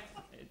effect,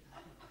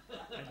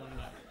 I don't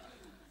like.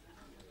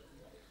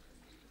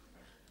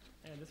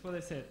 Yeah, that's what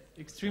I said.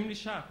 Extremely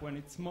sharp when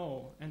it's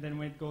small, and then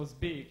when it goes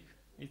big,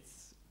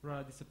 it's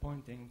rather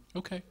disappointing.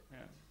 Okay. Yeah.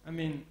 I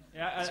mean,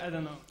 I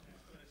don't know.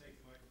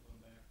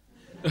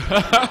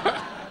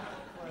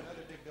 for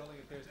another big building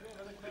if there's any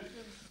other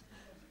questions.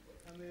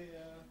 And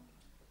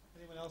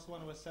anyone else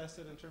want to assess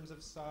it in terms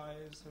of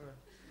size or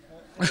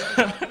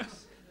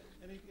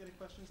any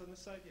questions on this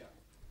side? Yeah.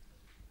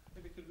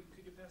 Maybe could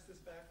you pass this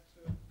back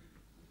to?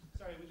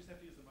 Sorry, we just have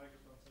to use the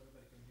microphone so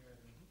everybody can hear it.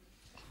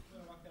 You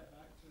want to walk that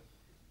back to?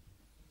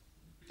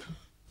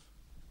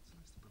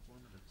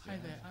 Hi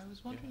there. I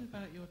was wondering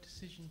about your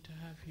decision to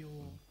have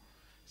your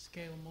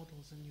scale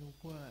models and your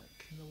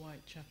work in the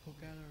Whitechapel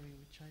Gallery,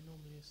 which I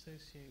normally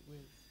associate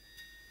with,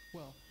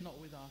 well, not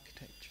with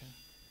architecture.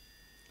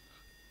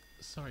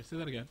 Sorry, say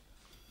that again.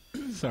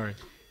 Sorry.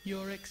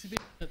 Your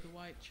exhibition at the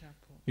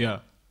Whitechapel. Yeah.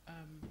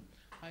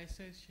 I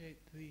associate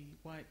the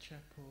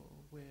Whitechapel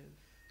with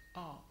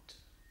art.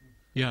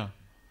 Yeah.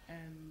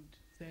 And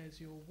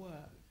there's your work.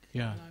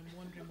 Yeah. And I'm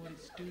wondering what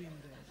it's doing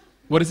there.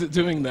 What is it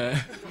doing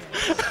there?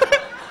 Yes.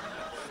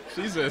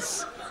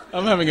 Jesus,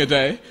 I'm having a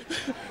day.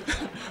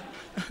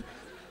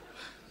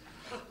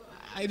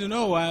 I don't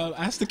know. I'll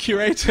ask the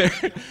curator.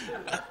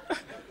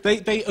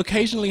 They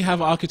occasionally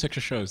have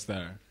architecture shows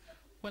there.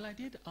 Well, I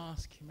did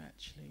ask him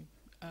actually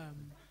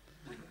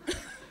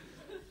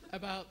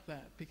about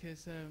that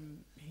because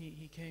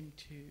he came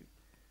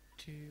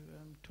to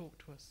talk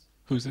to us.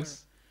 Who's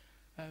this?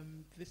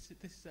 This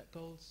is at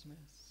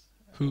Goldsmiths.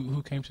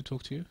 Who came to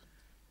talk to you?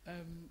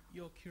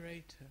 Your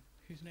curator,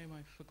 whose name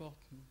I've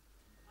forgotten.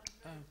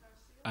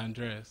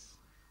 Andreas.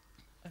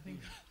 I think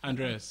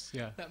Andreas,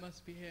 yeah. that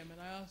must be him. And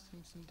I asked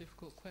him some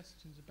difficult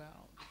questions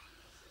about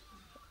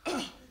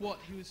what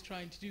he was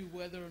trying to do,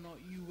 whether or not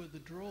you were the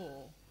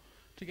draw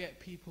to get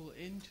people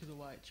into the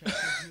Whitechapel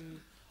who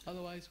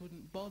otherwise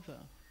wouldn't bother.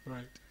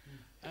 Right.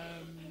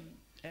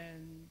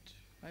 And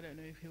I don't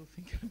know if he'll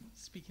think I'm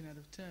speaking out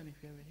of turn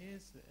if he ever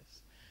hears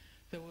this.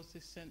 There was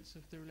this sense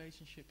of the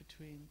relationship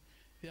between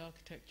the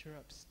architecture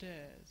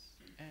upstairs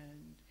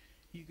and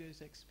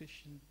Hugo's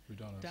exhibition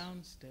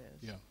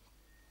downstairs, yeah,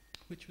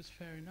 which was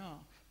fair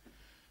enough.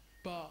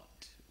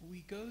 But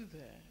we go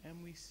there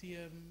and we see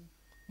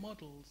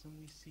models and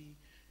we see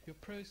your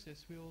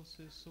process. We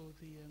also saw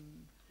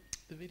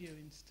the video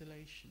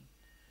installation.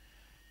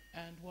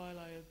 And while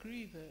I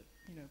agree that,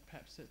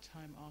 perhaps at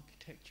time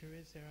architecture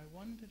is there, I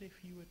wondered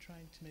if you were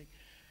trying to make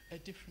a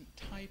different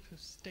type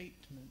of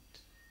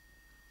statement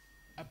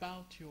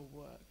about your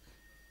work,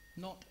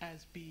 not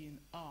as being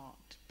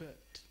art,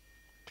 but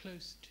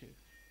close to,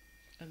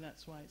 and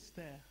that's why it's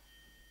there.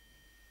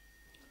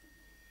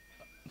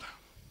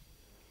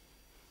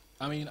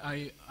 I mean,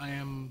 I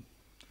am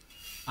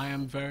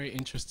very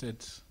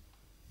interested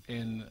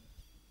in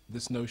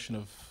this notion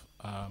of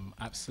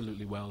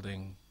absolutely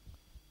welding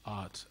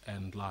art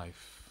and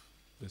life,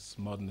 this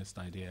modernist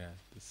idea,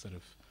 this sort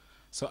of.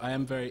 So I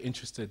am very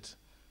interested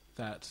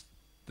that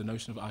the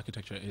notion of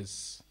architecture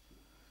is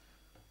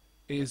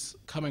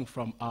coming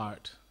from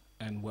art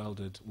and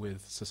welded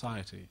with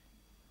society.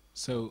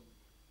 So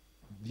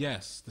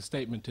yes, the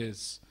statement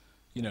is,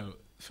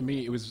 for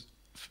me it was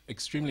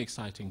extremely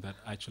exciting that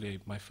actually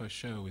my first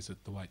show is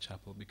at the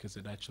Whitechapel because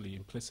it actually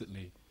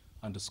implicitly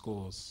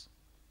underscores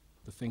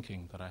the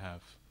thinking that I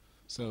have.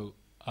 So,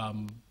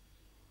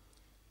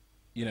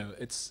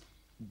 it's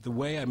the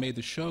way I made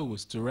the show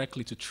was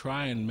directly to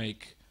try and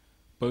make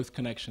both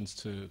connections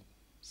to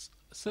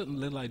certain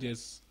little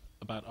ideas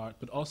about art,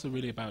 but also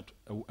really about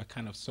a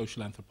kind of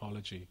social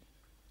anthropology,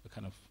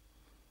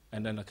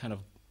 and then a kind of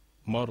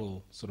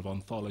model sort of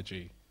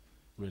ontology,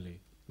 really,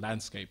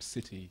 landscape,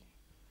 city,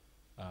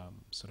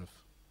 sort of.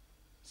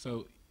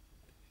 So,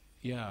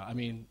 yeah, I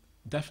mean,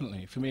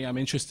 definitely. For me, I'm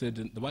interested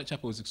in, the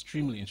Whitechapel was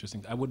extremely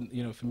interesting. I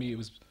wouldn't, for me it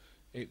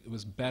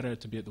was better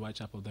to be at the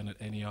Whitechapel than at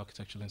any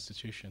architectural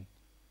institution.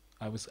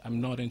 I'm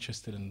not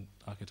interested in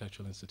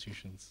architectural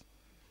institutions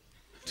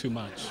too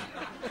much,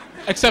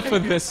 except for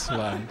this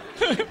one.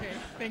 Okay,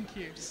 thank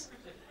you.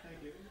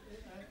 Thank you.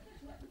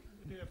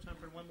 We do have time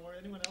for one more.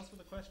 Anyone else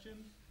with a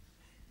question?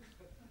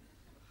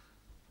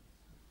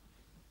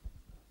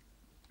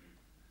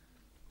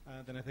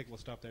 Then I think we'll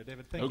stop there.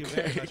 David, thank you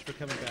very much for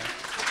coming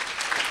back.